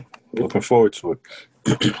 Absolutely. Yep. Looking forward to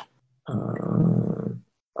it.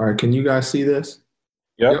 All right. Can you guys see this?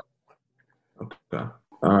 Yep. Okay.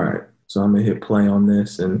 All right. So I'm gonna hit play on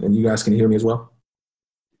this, and you guys can hear me as well.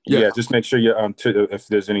 Yeah. Just make sure you if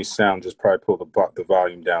there's any sound, just probably pull the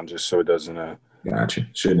volume down just so it doesn't. Gotcha.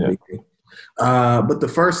 Shouldn't be. But the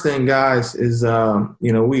first thing, guys, is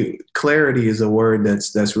clarity is a word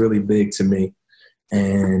that's really big to me,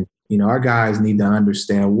 and our guys need to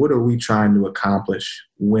understand, what are we trying to accomplish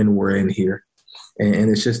when we're in here. And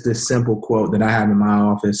it's just this simple quote that I have in my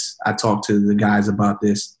office. I talk to the guys about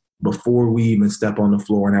this before we even step on the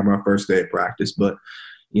floor and have our first day of practice. But,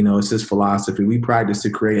 it's this philosophy. We practice to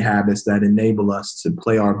create habits that enable us to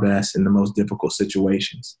play our best in the most difficult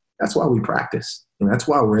situations. That's why we practice. That's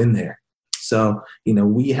why we're in there. So,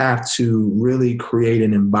 we have to really create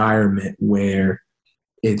an environment where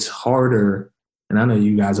it's harder. And I know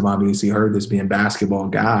you guys have obviously heard this being basketball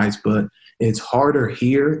guys, but it's harder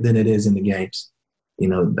here than it is in the games.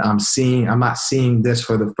 I'm not seeing this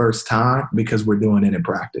for the first time because we're doing it in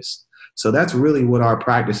practice. So that's really what our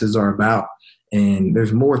practices are about. And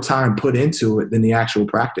there's more time put into it than the actual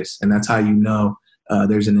practice. And that's how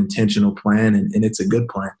there's an intentional plan, and it's a good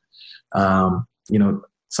plan.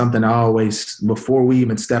 Something I always, before we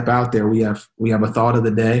even step out there, we have a thought of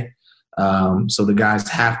the day. So the guys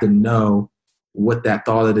have to know what that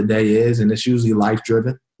thought of the day is, and it's usually life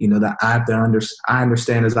driven. That I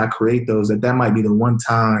understand as I create those, that might be the one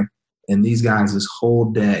time in these guys' whole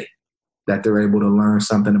day that they're able to learn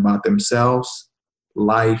something about themselves,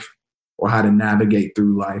 life, or how to navigate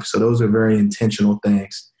through life. So those are very intentional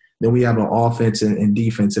things. Then we have an offense and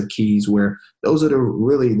defensive keys, where those are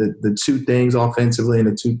the two things offensively and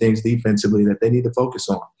the two things defensively that they need to focus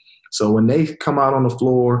on. So when they come out on the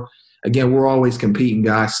floor, again, we're always competing,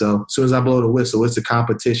 guys. So as soon as I blow the whistle, it's a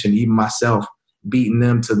competition, even myself, beating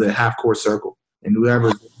them to the half-court circle. And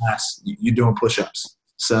whoever's last, you're doing push-ups.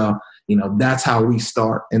 So, that's how we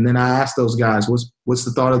start. And then I ask those guys, what's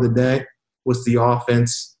the thought of the day? What's the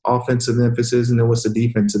offensive emphasis? And then what's the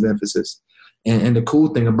defensive emphasis? And the cool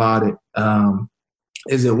thing about it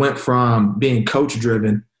is it went from being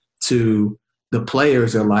coach-driven to the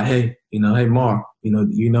players are like, hey, hey, Mark,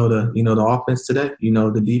 the offense today,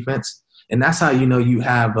 the defense. And that's how you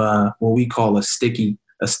have what we call a sticky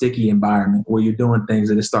environment, where you're doing things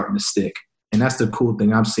that are starting to stick. And that's the cool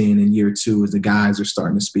thing I'm seeing in year 2, is the guys are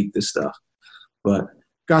starting to speak this stuff. But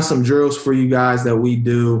got some drills for you guys that we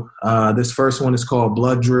do. This first one is called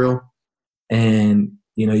blood drill. And,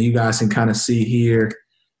 you guys can kind of see here,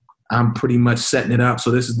 I'm pretty much setting it up.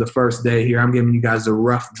 So this is the first day here. I'm giving you guys a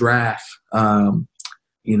rough draft. Our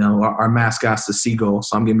mascot's the Seagull.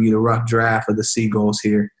 So I'm giving you the rough draft of the Seagulls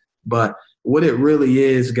here. But what it really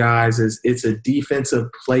is, guys, is it's a defensive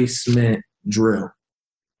placement drill.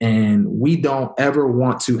 And we don't ever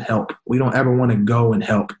want to help. We don't ever want to go and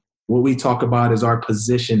help. What we talk about is our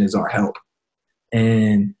position is our help.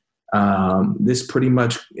 And this pretty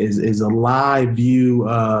much is a live view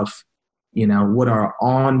of, what our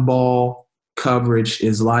on-ball coverage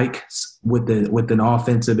is like with an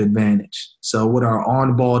offensive advantage. So what our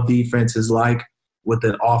on-ball defense is like with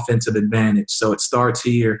an offensive advantage. So it starts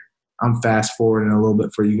here. I'm fast forwarding a little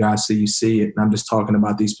bit for you guys so you see it. And I'm just talking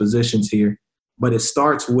about these positions here. But it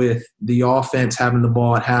starts with the offense having the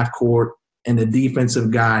ball at half court, and the defensive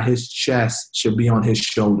guy, his chest should be on his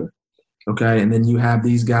shoulder. Okay? And then you have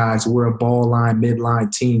these guys, we're a ball line,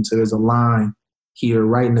 midline team. So there's a line here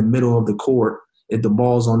right in the middle of the court. If the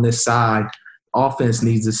ball's on this side, offense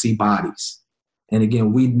needs to see bodies. And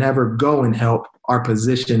again, we never go and help. Our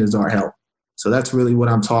position is our help. So that's really what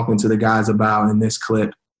I'm talking to the guys about in this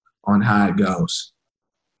clip on how it goes.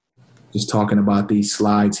 just talking about these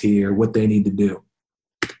slides here, what they need to do.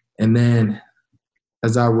 And then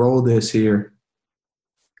as I roll this here,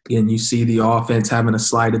 again, you see the offense having a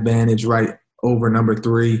slight advantage right over number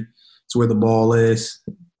 3. It's where the ball is.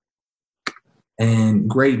 And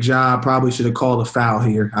great job. Probably should have called a foul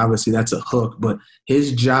here. Obviously, that's a hook. But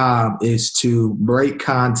his job is to break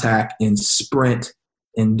contact and sprint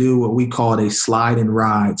and do what we call a slide and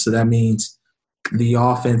ride. So that means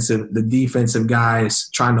the defensive guy is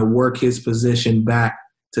trying to work his position back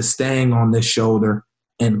to staying on this shoulder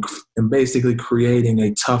and basically creating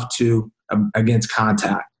a tough 2 against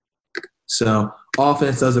contact. So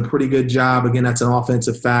offense does a pretty good job. Again, that's an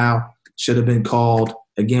offensive foul. Should have been called.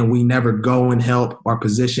 Again, we never go and help. Our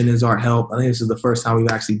position is our help. I think this is the first time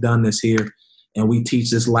we've actually done this here. And we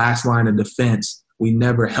teach this last line of defense. We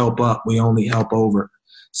never help up. We only help over.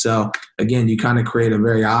 So, again, you kind of create a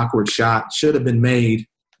very awkward shot. Should have been made,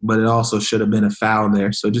 but it also should have been a foul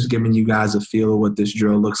there. So just giving you guys a feel of what this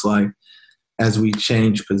drill looks like as we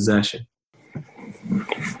change possession.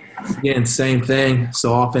 Again, same thing.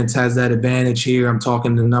 So offense has that advantage here. I'm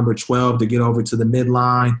talking to number 12 to get over to the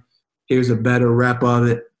midline. Here's a better rep of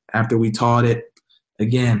it after we taught it.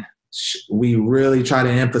 Again, we really try to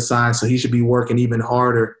emphasize, so he should be working even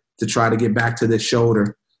harder to try to get back to the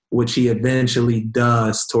shoulder, which he eventually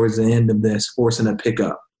does towards the end of this, forcing a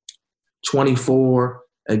pickup. 24,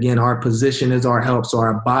 again, our position is our help, so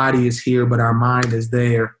our body is here, but our mind is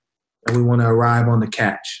there, and we want to arrive on the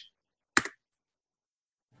catch.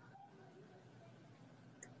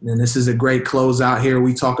 And this is a great closeout here.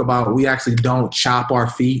 We talk about we actually don't chop our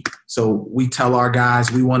feet. So we tell our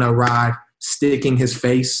guys we want to arrive sticking his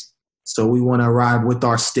face. So we want to arrive with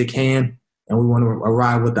our stick hand, and we want to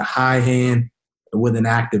arrive with the high hand with an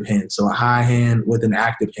active hand. So a high hand with an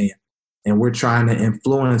active hand. And we're trying to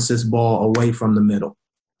influence this ball away from the middle.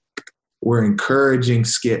 We're encouraging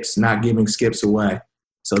skips, not giving skips away.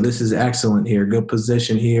 So this is excellent here. Good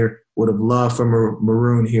position here. Would have loved for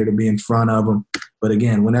Maroon here to be in front of him. But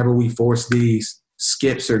again, whenever we force these,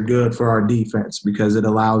 skips are good for our defense because it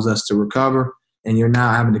allows us to recover, and you're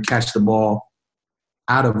now having to catch the ball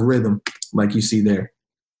out of rhythm like you see there.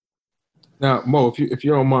 Now, Mo, if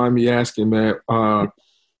you don't mind me asking, man,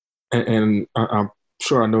 and I'm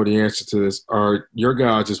sure I know the answer to this, are your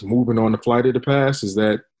guys just moving on the flight of the pass? Is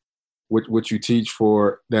that what you teach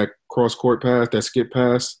for that cross-court pass, that skip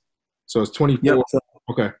pass? So it's 24. Yep.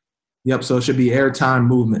 Okay. Yep, so it should be airtime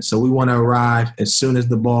movement. So we want to arrive as soon as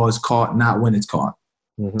the ball is caught, not when it's caught.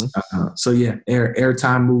 Mm-hmm. So, yeah,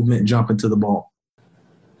 airtime movement, jumping to the ball.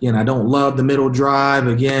 Again, I don't love the middle drive.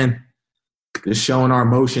 Again, just showing our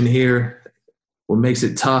motion here. What makes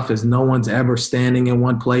it tough is no one's ever standing in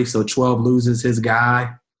one place, so 12 loses his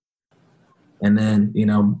guy. And then,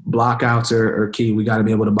 blockouts are key. We got to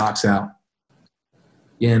be able to box out.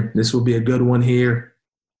 Again, this will be a good one here.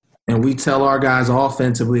 And we tell our guys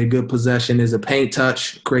offensively a good possession is a paint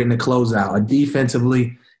touch, creating a closeout. A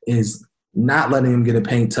defensively is not letting them get a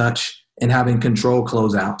paint touch and having control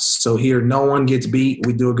closeouts. So here no one gets beat.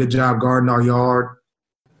 We do a good job guarding our yard,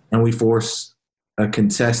 and we force a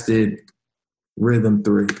contested rhythm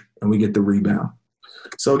 3, and we get the rebound.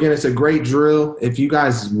 So, again, it's a great drill. If you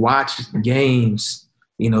guys watch games,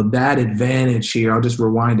 that advantage here, I'll just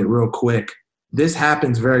rewind it real quick. This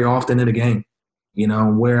happens very often in a game.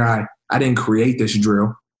 Where I didn't create this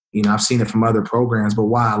drill. I've seen it from other programs, but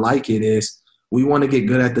why I like it is we want to get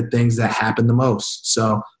good at the things that happen the most.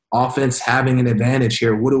 So offense having an advantage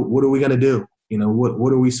here, what are we going to do?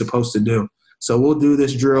 What are we supposed to do? So we'll do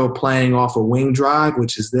this drill playing off a wing drive,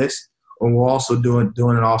 which is this, or we'll also doing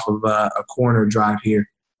it off of a corner drive here,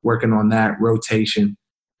 working on that rotation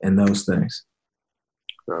and those things.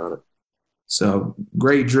 Got it. So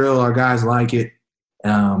great drill. Our guys like it.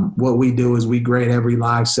 What we do is we grade every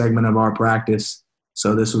live segment of our practice.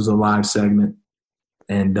 So this was a live segment,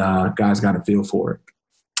 and guys got a feel for it.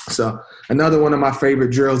 So another one of my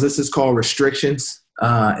favorite drills, this is called restrictions,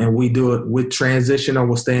 and we do it with transition or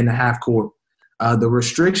we'll stay in the half court. The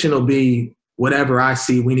restriction will be whatever I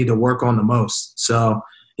see we need to work on the most. So,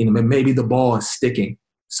 maybe the ball is sticking.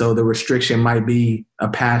 So the restriction might be a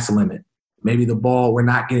pass limit. Maybe the ball, we're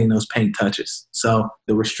not getting those paint touches. So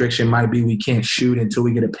the restriction might be we can't shoot until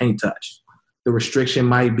we get a paint touch. The restriction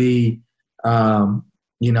might be, a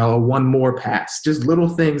one more pass. Just little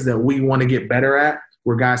things that we want to get better at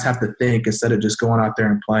where guys have to think instead of just going out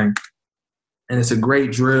there and playing. And it's a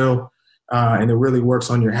great drill, and it really works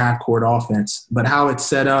on your half-court offense. But how it's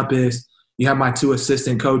set up is you have my 2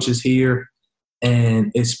 assistant coaches here,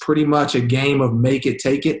 and it's pretty much a game of make it,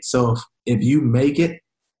 take it. So if you make it,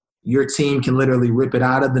 your team can literally rip it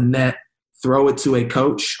out of the net, throw it to a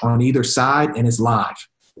coach on either side, and it's live.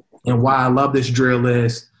 And why I love this drill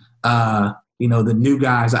is, the new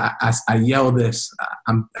guys, I yell this.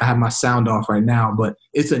 I have my sound off right now, but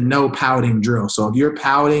it's a no pouting drill. So if you're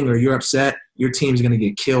pouting or you're upset, your team's going to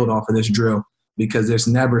get killed off of this drill because there's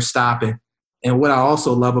never stopping. And what I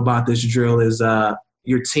also love about this drill is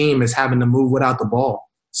your team is having to move without the ball.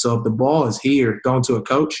 So if the ball is here thrown to a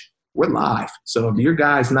coach, we're live. So if your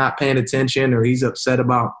guy's not paying attention or he's upset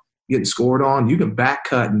about getting scored on, you can back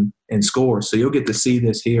cut and score. So you'll get to see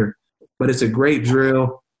this here. But it's a great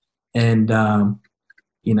drill and,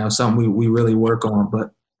 something we really work on.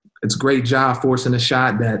 But it's a great job forcing a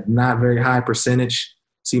shot that not very high percentage.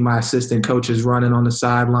 See my assistant coaches running on the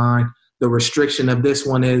sideline. The restriction of this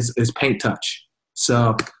one is paint touch.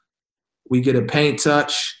 So we get a paint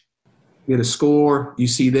touch, get a score. You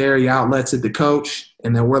see there, your outlets at the coach,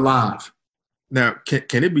 and then we're live. Now,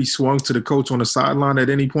 can it be swung to the coach on the sideline at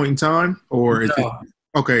any point in time? Or is it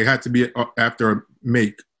 – okay, it had to be after a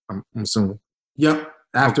make, I'm assuming. Yep,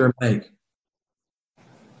 after a make.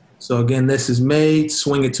 So, again, this is made,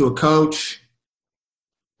 swing it to a coach,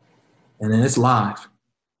 and then it's live.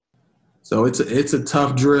 So it's a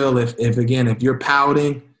tough drill if you're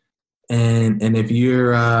pouting and if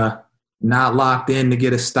you're not locked in to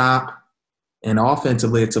get a stop. And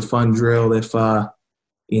offensively, it's a fun drill if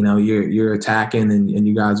you're attacking and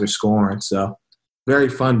you guys are scoring. So very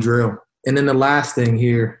fun drill. And then the last thing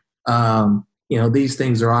here, these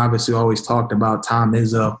things are obviously always talked about. Tom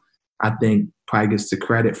Izzo, I think, probably gets the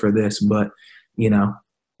credit for this, but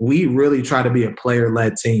we really try to be a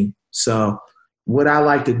player-led team. So what I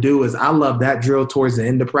like to do is I love that drill towards the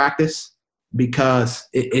end of practice because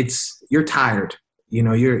you're tired,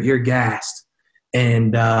 you're gassed,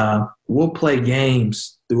 and we'll play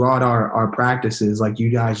games throughout our practices like you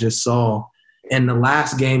guys just saw, and the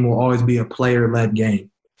last game will always be a player-led game.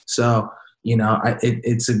 So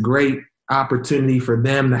it's a great opportunity for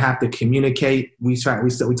them to have to communicate. We talk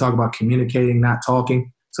about communicating, not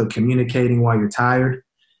talking. So communicating while you're tired,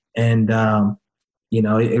 and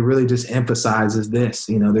it really just emphasizes this.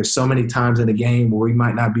 There's so many times in a game where we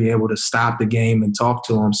might not be able to stop the game and talk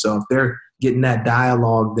to them. So if they're getting that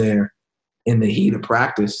dialogue there in the heat of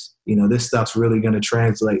practice, this stuff's really going to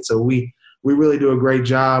translate. So we really do a great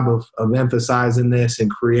job of emphasizing this and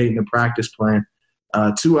creating a practice plan.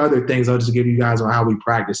 Two other things I'll just give you guys on how we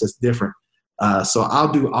practice that's different. So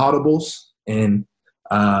I'll do audibles, and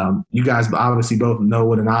you guys obviously both know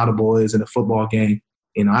what an audible is in a football game.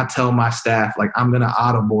 I tell my staff, I'm going to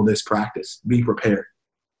audible this practice. Be prepared.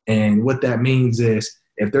 And what that means is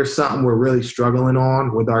if there's something we're really struggling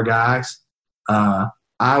on with our guys,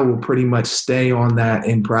 I will pretty much stay on that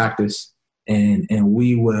in practice, and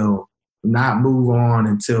we will not move on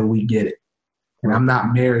until we get it. And I'm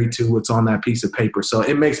not married to what's on that piece of paper. So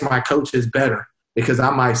it makes my coaches better because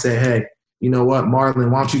I might say, hey, you know what, Marlon,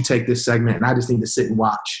 why don't you take this segment, and I just need to sit and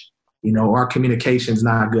watch. Our communication's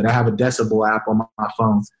not good. I have a Decibel app on my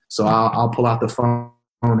phone. So I'll pull out the phone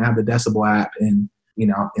and have the Decibel app. And,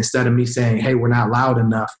 instead of me saying, hey, we're not loud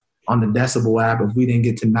enough on the Decibel app, if we didn't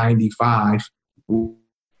get to 95,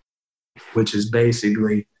 which is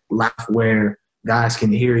basically where guys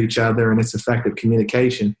can hear each other and it's effective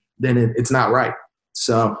communication, then it's not right.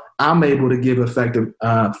 So I'm able to give effective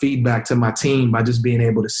feedback to my team by just being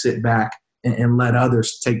able to sit back and let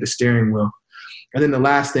others take the steering wheel. And then the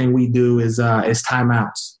last thing we do is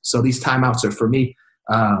timeouts. So these timeouts are for me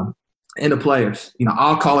and the players.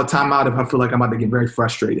 I'll call a timeout if I feel like I'm about to get very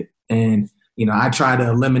frustrated. And, I try to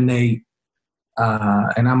eliminate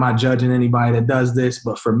and I'm not judging anybody that does this,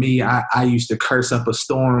 but for me, I used to curse up a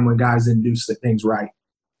storm when guys didn't do things right.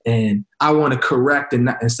 And I want to correct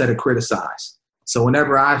instead of criticize. So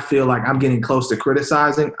whenever I feel like I'm getting close to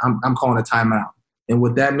criticizing, I'm calling a timeout. And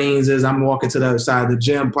what that means is I'm walking to the other side of the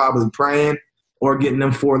gym, probably praying or getting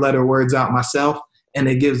them 4-letter words out myself. And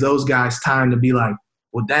it gives those guys time to be like,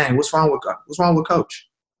 well, dang, what's wrong with coach?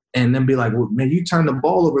 And then be like, well, man, you turned the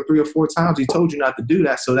ball over 3 or 4 times. He told you not to do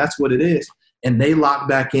that. So that's what it is. And they lock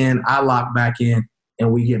back in, I lock back in,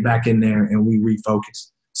 and we get back in there and we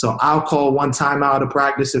refocus. So I'll call one timeout of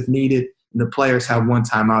practice if needed. And the players have one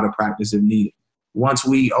timeout of practice if needed. Once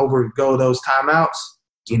we overgo those timeouts,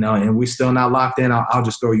 and we're still not locked in, I'll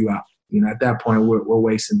just throw you out. At that point, we're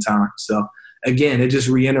wasting time. So again, it just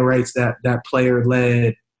reiterates that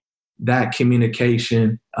player-led, that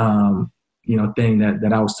communication, thing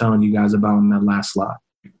that I was telling you guys about in that last slide.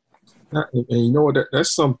 And you know what?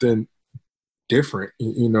 That's something different,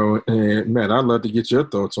 and Matt, I'd love to get your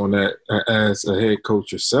thoughts on that as a head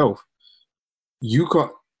coach yourself.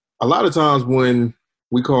 A lot of times when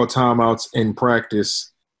we call timeouts in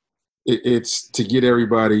practice, it's to get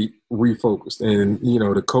everybody refocused. And,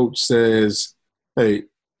 the coach says, hey,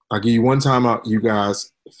 I'll give you one timeout. You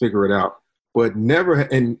guys figure it out. But never,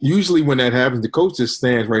 and usually when that happens, the coach just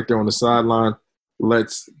stands right there on the sideline,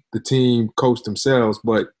 lets the team coach themselves.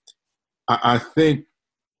 But I think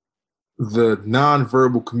the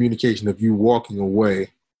nonverbal communication of you walking away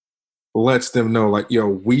lets them know, like, yo,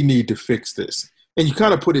 we need to fix this. And you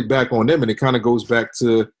kind of put it back on them, and it kind of goes back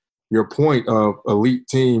to your point of elite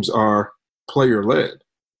teams are player-led.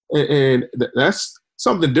 And that's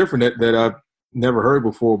something different that I've never heard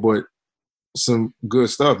before, but some good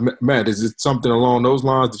stuff. Matt, is it something along those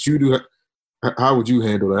lines that you do? How would you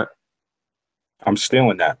handle that? I'm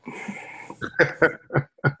stealing that.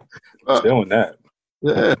 Stealing that.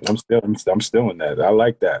 Yeah, I'm stealing that. I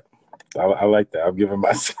like that. I like that. I'm giving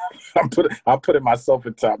myself. I'm putting myself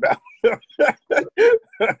in timeout.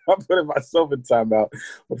 I'm putting myself in timeout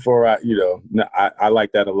before I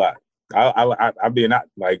like that a lot.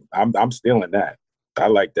 I'm stealing that. I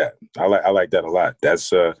like that. I like that a lot. That's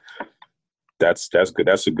good.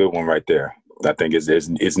 That's a good one right there. I think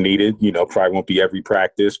it's needed. Probably won't be every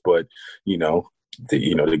practice, but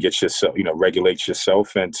to get yourself, regulate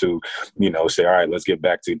yourself and to, say, all right, let's get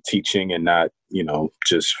back to teaching and not,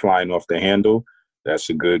 just flying off the handle. That's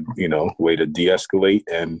a good, way to de-escalate.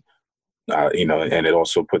 And, and it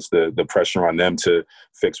also puts the pressure on them to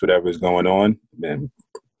fix whatever is going on. And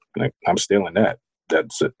like, I'm stealing that.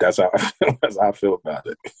 That's how I feel. That's how I feel about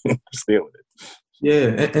it. I'm stealing it.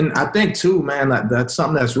 Yeah. And I think too, man, that's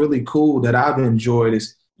something that's really cool that I've enjoyed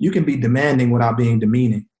is you can be demanding without being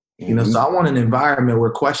demeaning. So I want an environment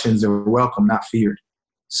where questions are welcome, not feared.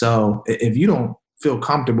 So if you don't feel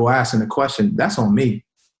comfortable asking a question, that's on me.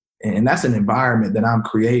 And that's an environment that I'm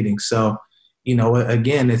creating. So,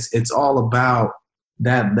 again, it's all about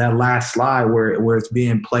that last slide where it's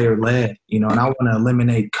being player led, and I want to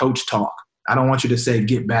eliminate coach talk. I don't want you to say,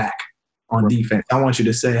 get back on defense. I want you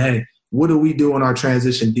to say, hey, what do we do in our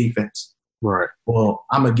transition defense? Right. Well,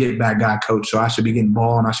 I'm a get back guy, coach. So I should be getting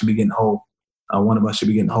ball and I should be getting whole. One of us should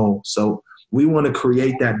be getting whole. So we want to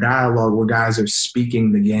create that dialogue where guys are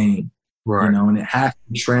speaking the game, right? And it has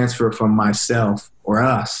to transfer from myself or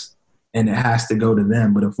us, and it has to go to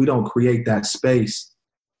them. But if we don't create that space,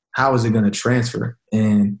 how is it going to transfer?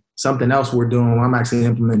 And something else we're doing, I'm actually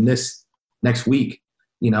implementing this next week,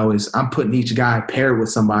 is I'm putting each guy paired with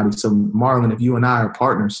somebody. So Marlon, if you and I are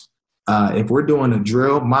partners, if we're doing a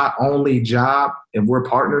drill, my only job, if we're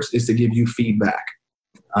partners, is to give you feedback.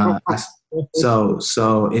 So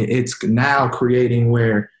it's now creating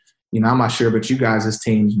where, I'm not sure about you guys as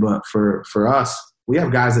teams, but for us, we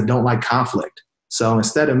have guys that don't like conflict. So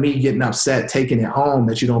instead of me getting upset, taking it home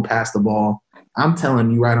that you don't pass the ball, I'm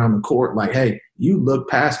telling you right on the court, like, hey, you look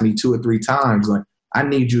past me 2 or 3 times. Like, I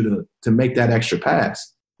need you to make that extra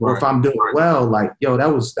pass. Right. Or if I'm doing well, like, yo,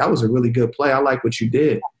 that was a really good play. I like what you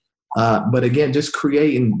did. But again, just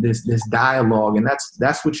creating this dialogue, and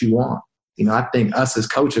that's what you want. I think us as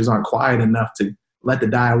coaches aren't quiet enough to let the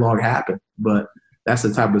dialogue happen, but that's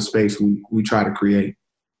the type of space we try to create.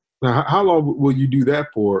 Now, how long will you do that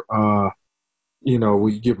for? Will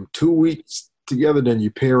you give them 2 weeks together, then you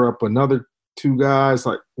pair up another 2 guys?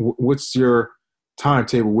 Like, what's your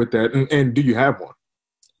timetable with that? And do you have one?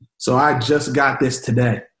 So I just got this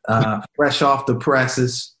today, fresh off the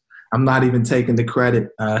presses. I'm not even taking the credit.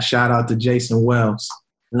 Shout out to Jason Wells.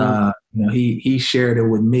 He shared it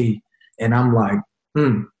with me. And I'm like,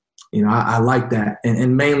 I like that.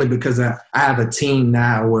 And mainly because I have a team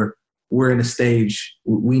now where we're in a stage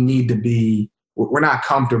we need to be – we're not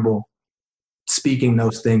comfortable speaking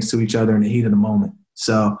those things to each other in the heat of the moment.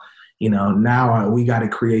 So, now we got to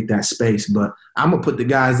create that space. But I'm going to put the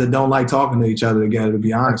guys that don't like talking to each other together, to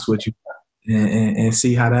be honest with you, and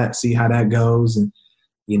see how that goes. And,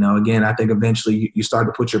 again, I think eventually you start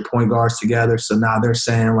to put your point guards together. So now they're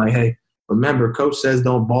saying like, hey, remember, coach says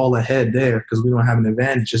don't ball ahead there because we don't have an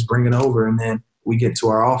advantage. Just bring it over, and then we get to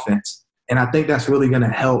our offense. And I think that's really going to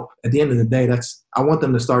help. At the end of the day, I want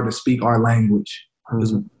them to start to speak our language.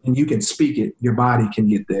 Because when you can speak it, your body can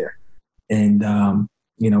get there. And,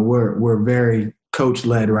 we're very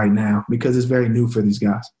coach-led right now because it's very new for these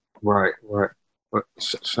guys. Right. But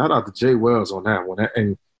shout out to Jay Wells on that one.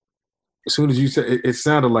 And as soon as you said it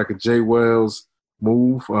sounded like a Jay Wells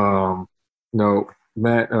move.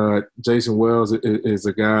 Matt, Jason Wells is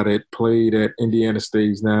a guy that played at Indiana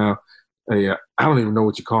State now. I don't even know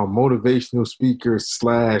what you call him, motivational speaker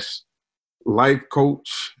 / life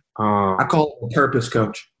coach. I call him a purpose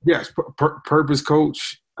coach. Yes, purpose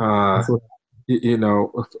coach. For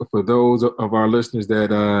those of our listeners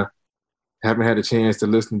that haven't had a chance to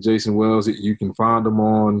listen to Jason Wells, you can find him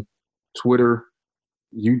on Twitter,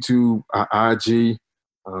 YouTube, IG.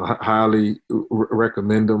 Highly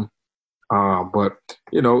recommend him. But,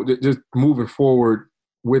 just moving forward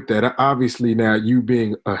with that, obviously now you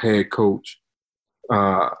being a head coach,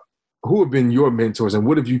 who have been your mentors and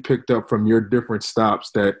what have you picked up from your different stops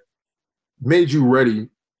that made you ready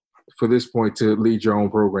for this point to lead your own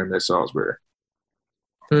program at Salisbury?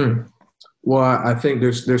 Well, I think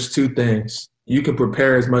there's two things. You can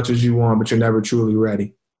prepare as much as you want, but you're never truly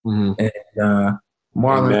ready. Mm-hmm. And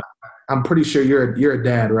Marlon, Amen. I'm pretty sure you're a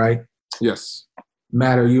dad, right? Yes.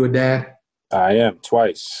 Matt, are you a dad? I am,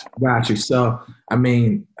 twice. Got you. So, I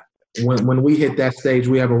mean, when we hit that stage,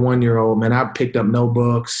 we have a 1-year-old, man, I picked up no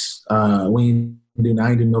books. I ain't do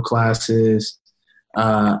no classes.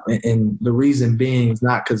 And the reason being is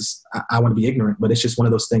not because I want to be ignorant, but it's just one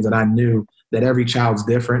of those things that I knew that every child's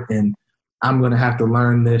different. And I'm going to have to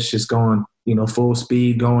learn this just going, full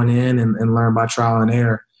speed going in and learn by trial and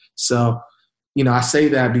error. So, I say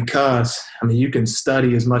that because, you can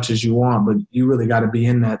study as much as you want, but you really got to be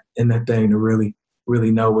in that thing to really, really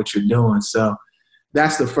know what you're doing. So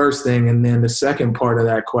that's the first thing. And then the second part of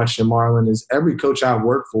that question, Marlon, is every coach I've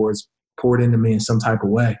worked for has poured into me in some type of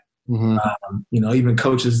way. Mm-hmm. Even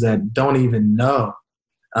coaches that don't even know,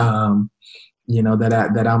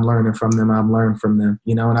 that I'm learning from them, I'm learning from them,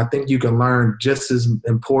 and I think you can learn just as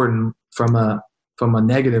important from a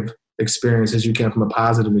negative experience as you can from a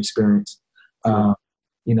positive experience.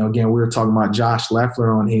 Again, we were talking about Josh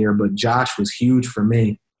Leffler on here, but Josh was huge for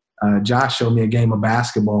me. Josh showed me a game of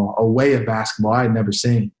basketball, a way of basketball I had never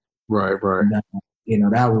seen. Right. And,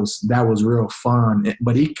 that was real fun.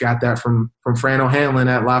 But he got that from Fran O'Hanlon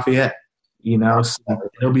at Lafayette. So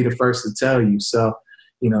he'll be the first to tell you. So,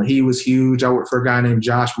 he was huge. I worked for a guy named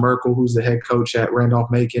Josh Merkel, who's the head coach at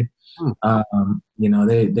Randolph-Macon.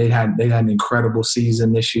 They had an incredible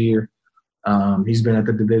season this year. He's been at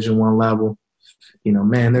the Division I level.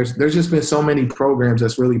 Man, there's just been so many programs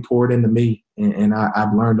that's really poured into me, and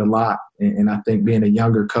I've learned a lot. And I think being a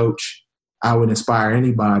younger coach, I would inspire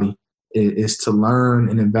anybody is to learn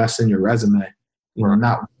and invest in your resume.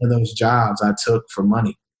 Not one of those jobs I took for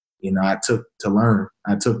money. I took to learn.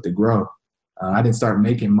 I took to grow. I didn't start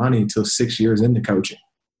making money until 6 years into coaching.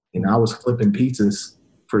 I was flipping pizzas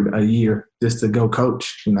for a year just to go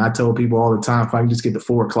coach. I told people all the time, if I can just get to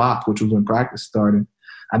 4 o'clock, which was when practice started,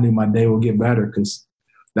 I knew my day would get better because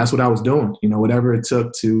that's what I was doing. Whatever it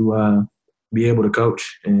took to be able to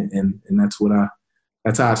coach, and that's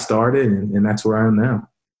how I started, and that's where I am now.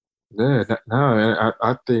 Yeah,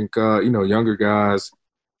 I think younger guys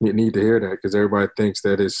need to hear that because everybody thinks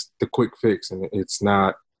that it's the quick fix, and it's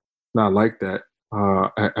not like that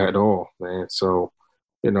at all, man. So,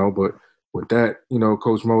 but with that,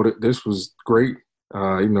 Coach Mo, this was great.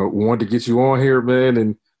 Wanted to get you on here, man,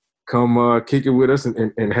 and come kick it with us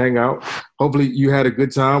and hang out. Hopefully you had a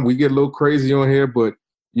good time. We get a little crazy on here, but,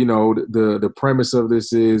 the premise of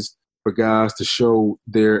this is for guys to show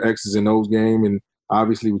their X's and O's game. And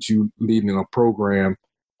obviously with you leading a program,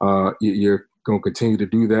 you're going to continue to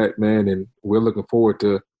do that, man. And we're looking forward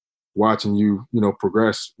to watching you,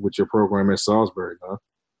 progress with your program at Salisbury, huh?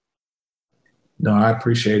 No, I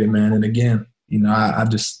appreciate it, man. And again, I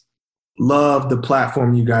just love the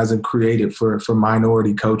platform you guys have created for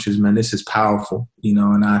minority coaches, man. This is powerful,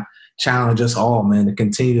 and I challenge us all, man, to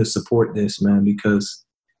continue to support this, man, because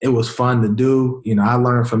it was fun to do. I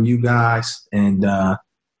learned from you guys, and,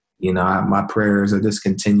 my prayers are this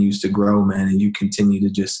continues to grow, man, and you continue to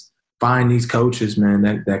just find these coaches, man,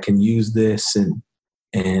 that can use this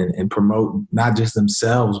and promote not just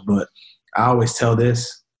themselves, but I always tell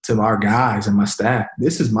this to our guys and my staff,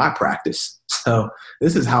 this is my practice. So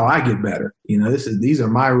this is how I get better. These are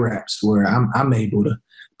my reps where I'm able to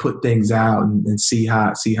put things out and see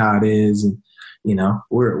how it is. And,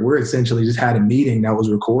 we're essentially just had a meeting that was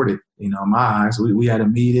recorded, in my eyes. We had a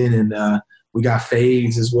meeting and we got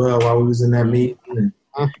fades as well while we was in that meeting. And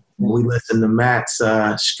we listened to Matt's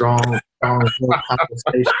strong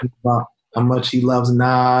conversation about how much he loves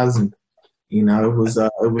Nas. And, it was a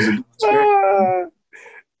good experience.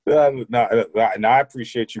 No, I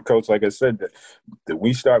appreciate you, Coach. Like I said, when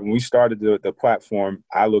we started the platform,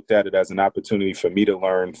 I looked at it as an opportunity for me to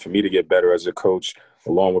learn, for me to get better as a coach,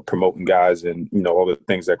 along with promoting guys and, all the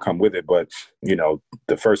things that come with it. But,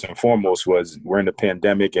 the first and foremost was we're in the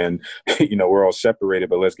pandemic and, we're all separated,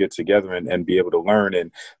 but let's get together and be able to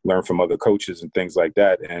learn from other coaches and things like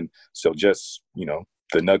that. And so just,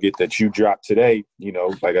 the nugget that you dropped today,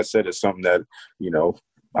 like I said, is something that,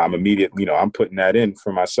 I'm I'm putting that in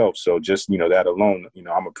for myself. So just, that alone,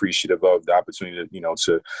 I'm appreciative of the opportunity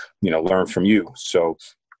to, learn from you. So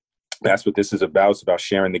that's what this is about. It's about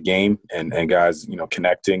sharing the game and guys,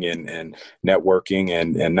 connecting and networking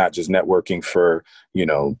and not just networking for,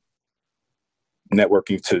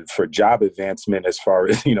 networking for job advancement, as far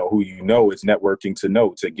as, who it's networking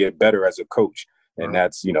to get better as a coach. And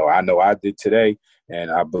that's, I know I did today,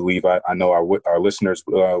 and I believe I know our listeners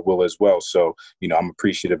will as well. So, I'm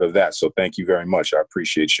appreciative of that. So thank you very much. I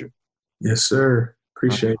appreciate you. Yes, sir.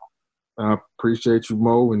 Appreciate it. I appreciate you,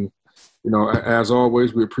 Mo. And, as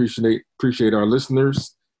always, we appreciate our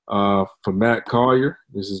listeners. For Matt Collier,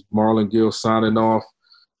 this is Marlon Gill signing off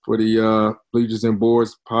for the Bleachers and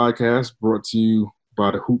Boards podcast, brought to you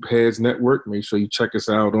by the Hoop Heads Network. Make sure you check us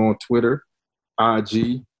out on Twitter,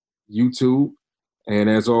 IG, YouTube. And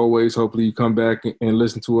as always, hopefully you come back and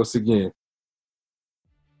listen to us again.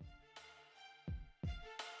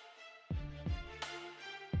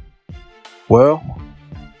 Well,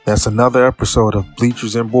 that's another episode of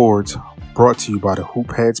Bleachers and Boards, brought to you by the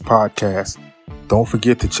Hoop Heads podcast. Don't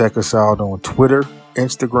forget to check us out on Twitter,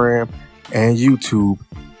 Instagram, and YouTube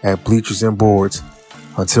at Bleachers and Boards.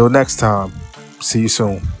 Until next time, see you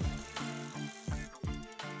soon.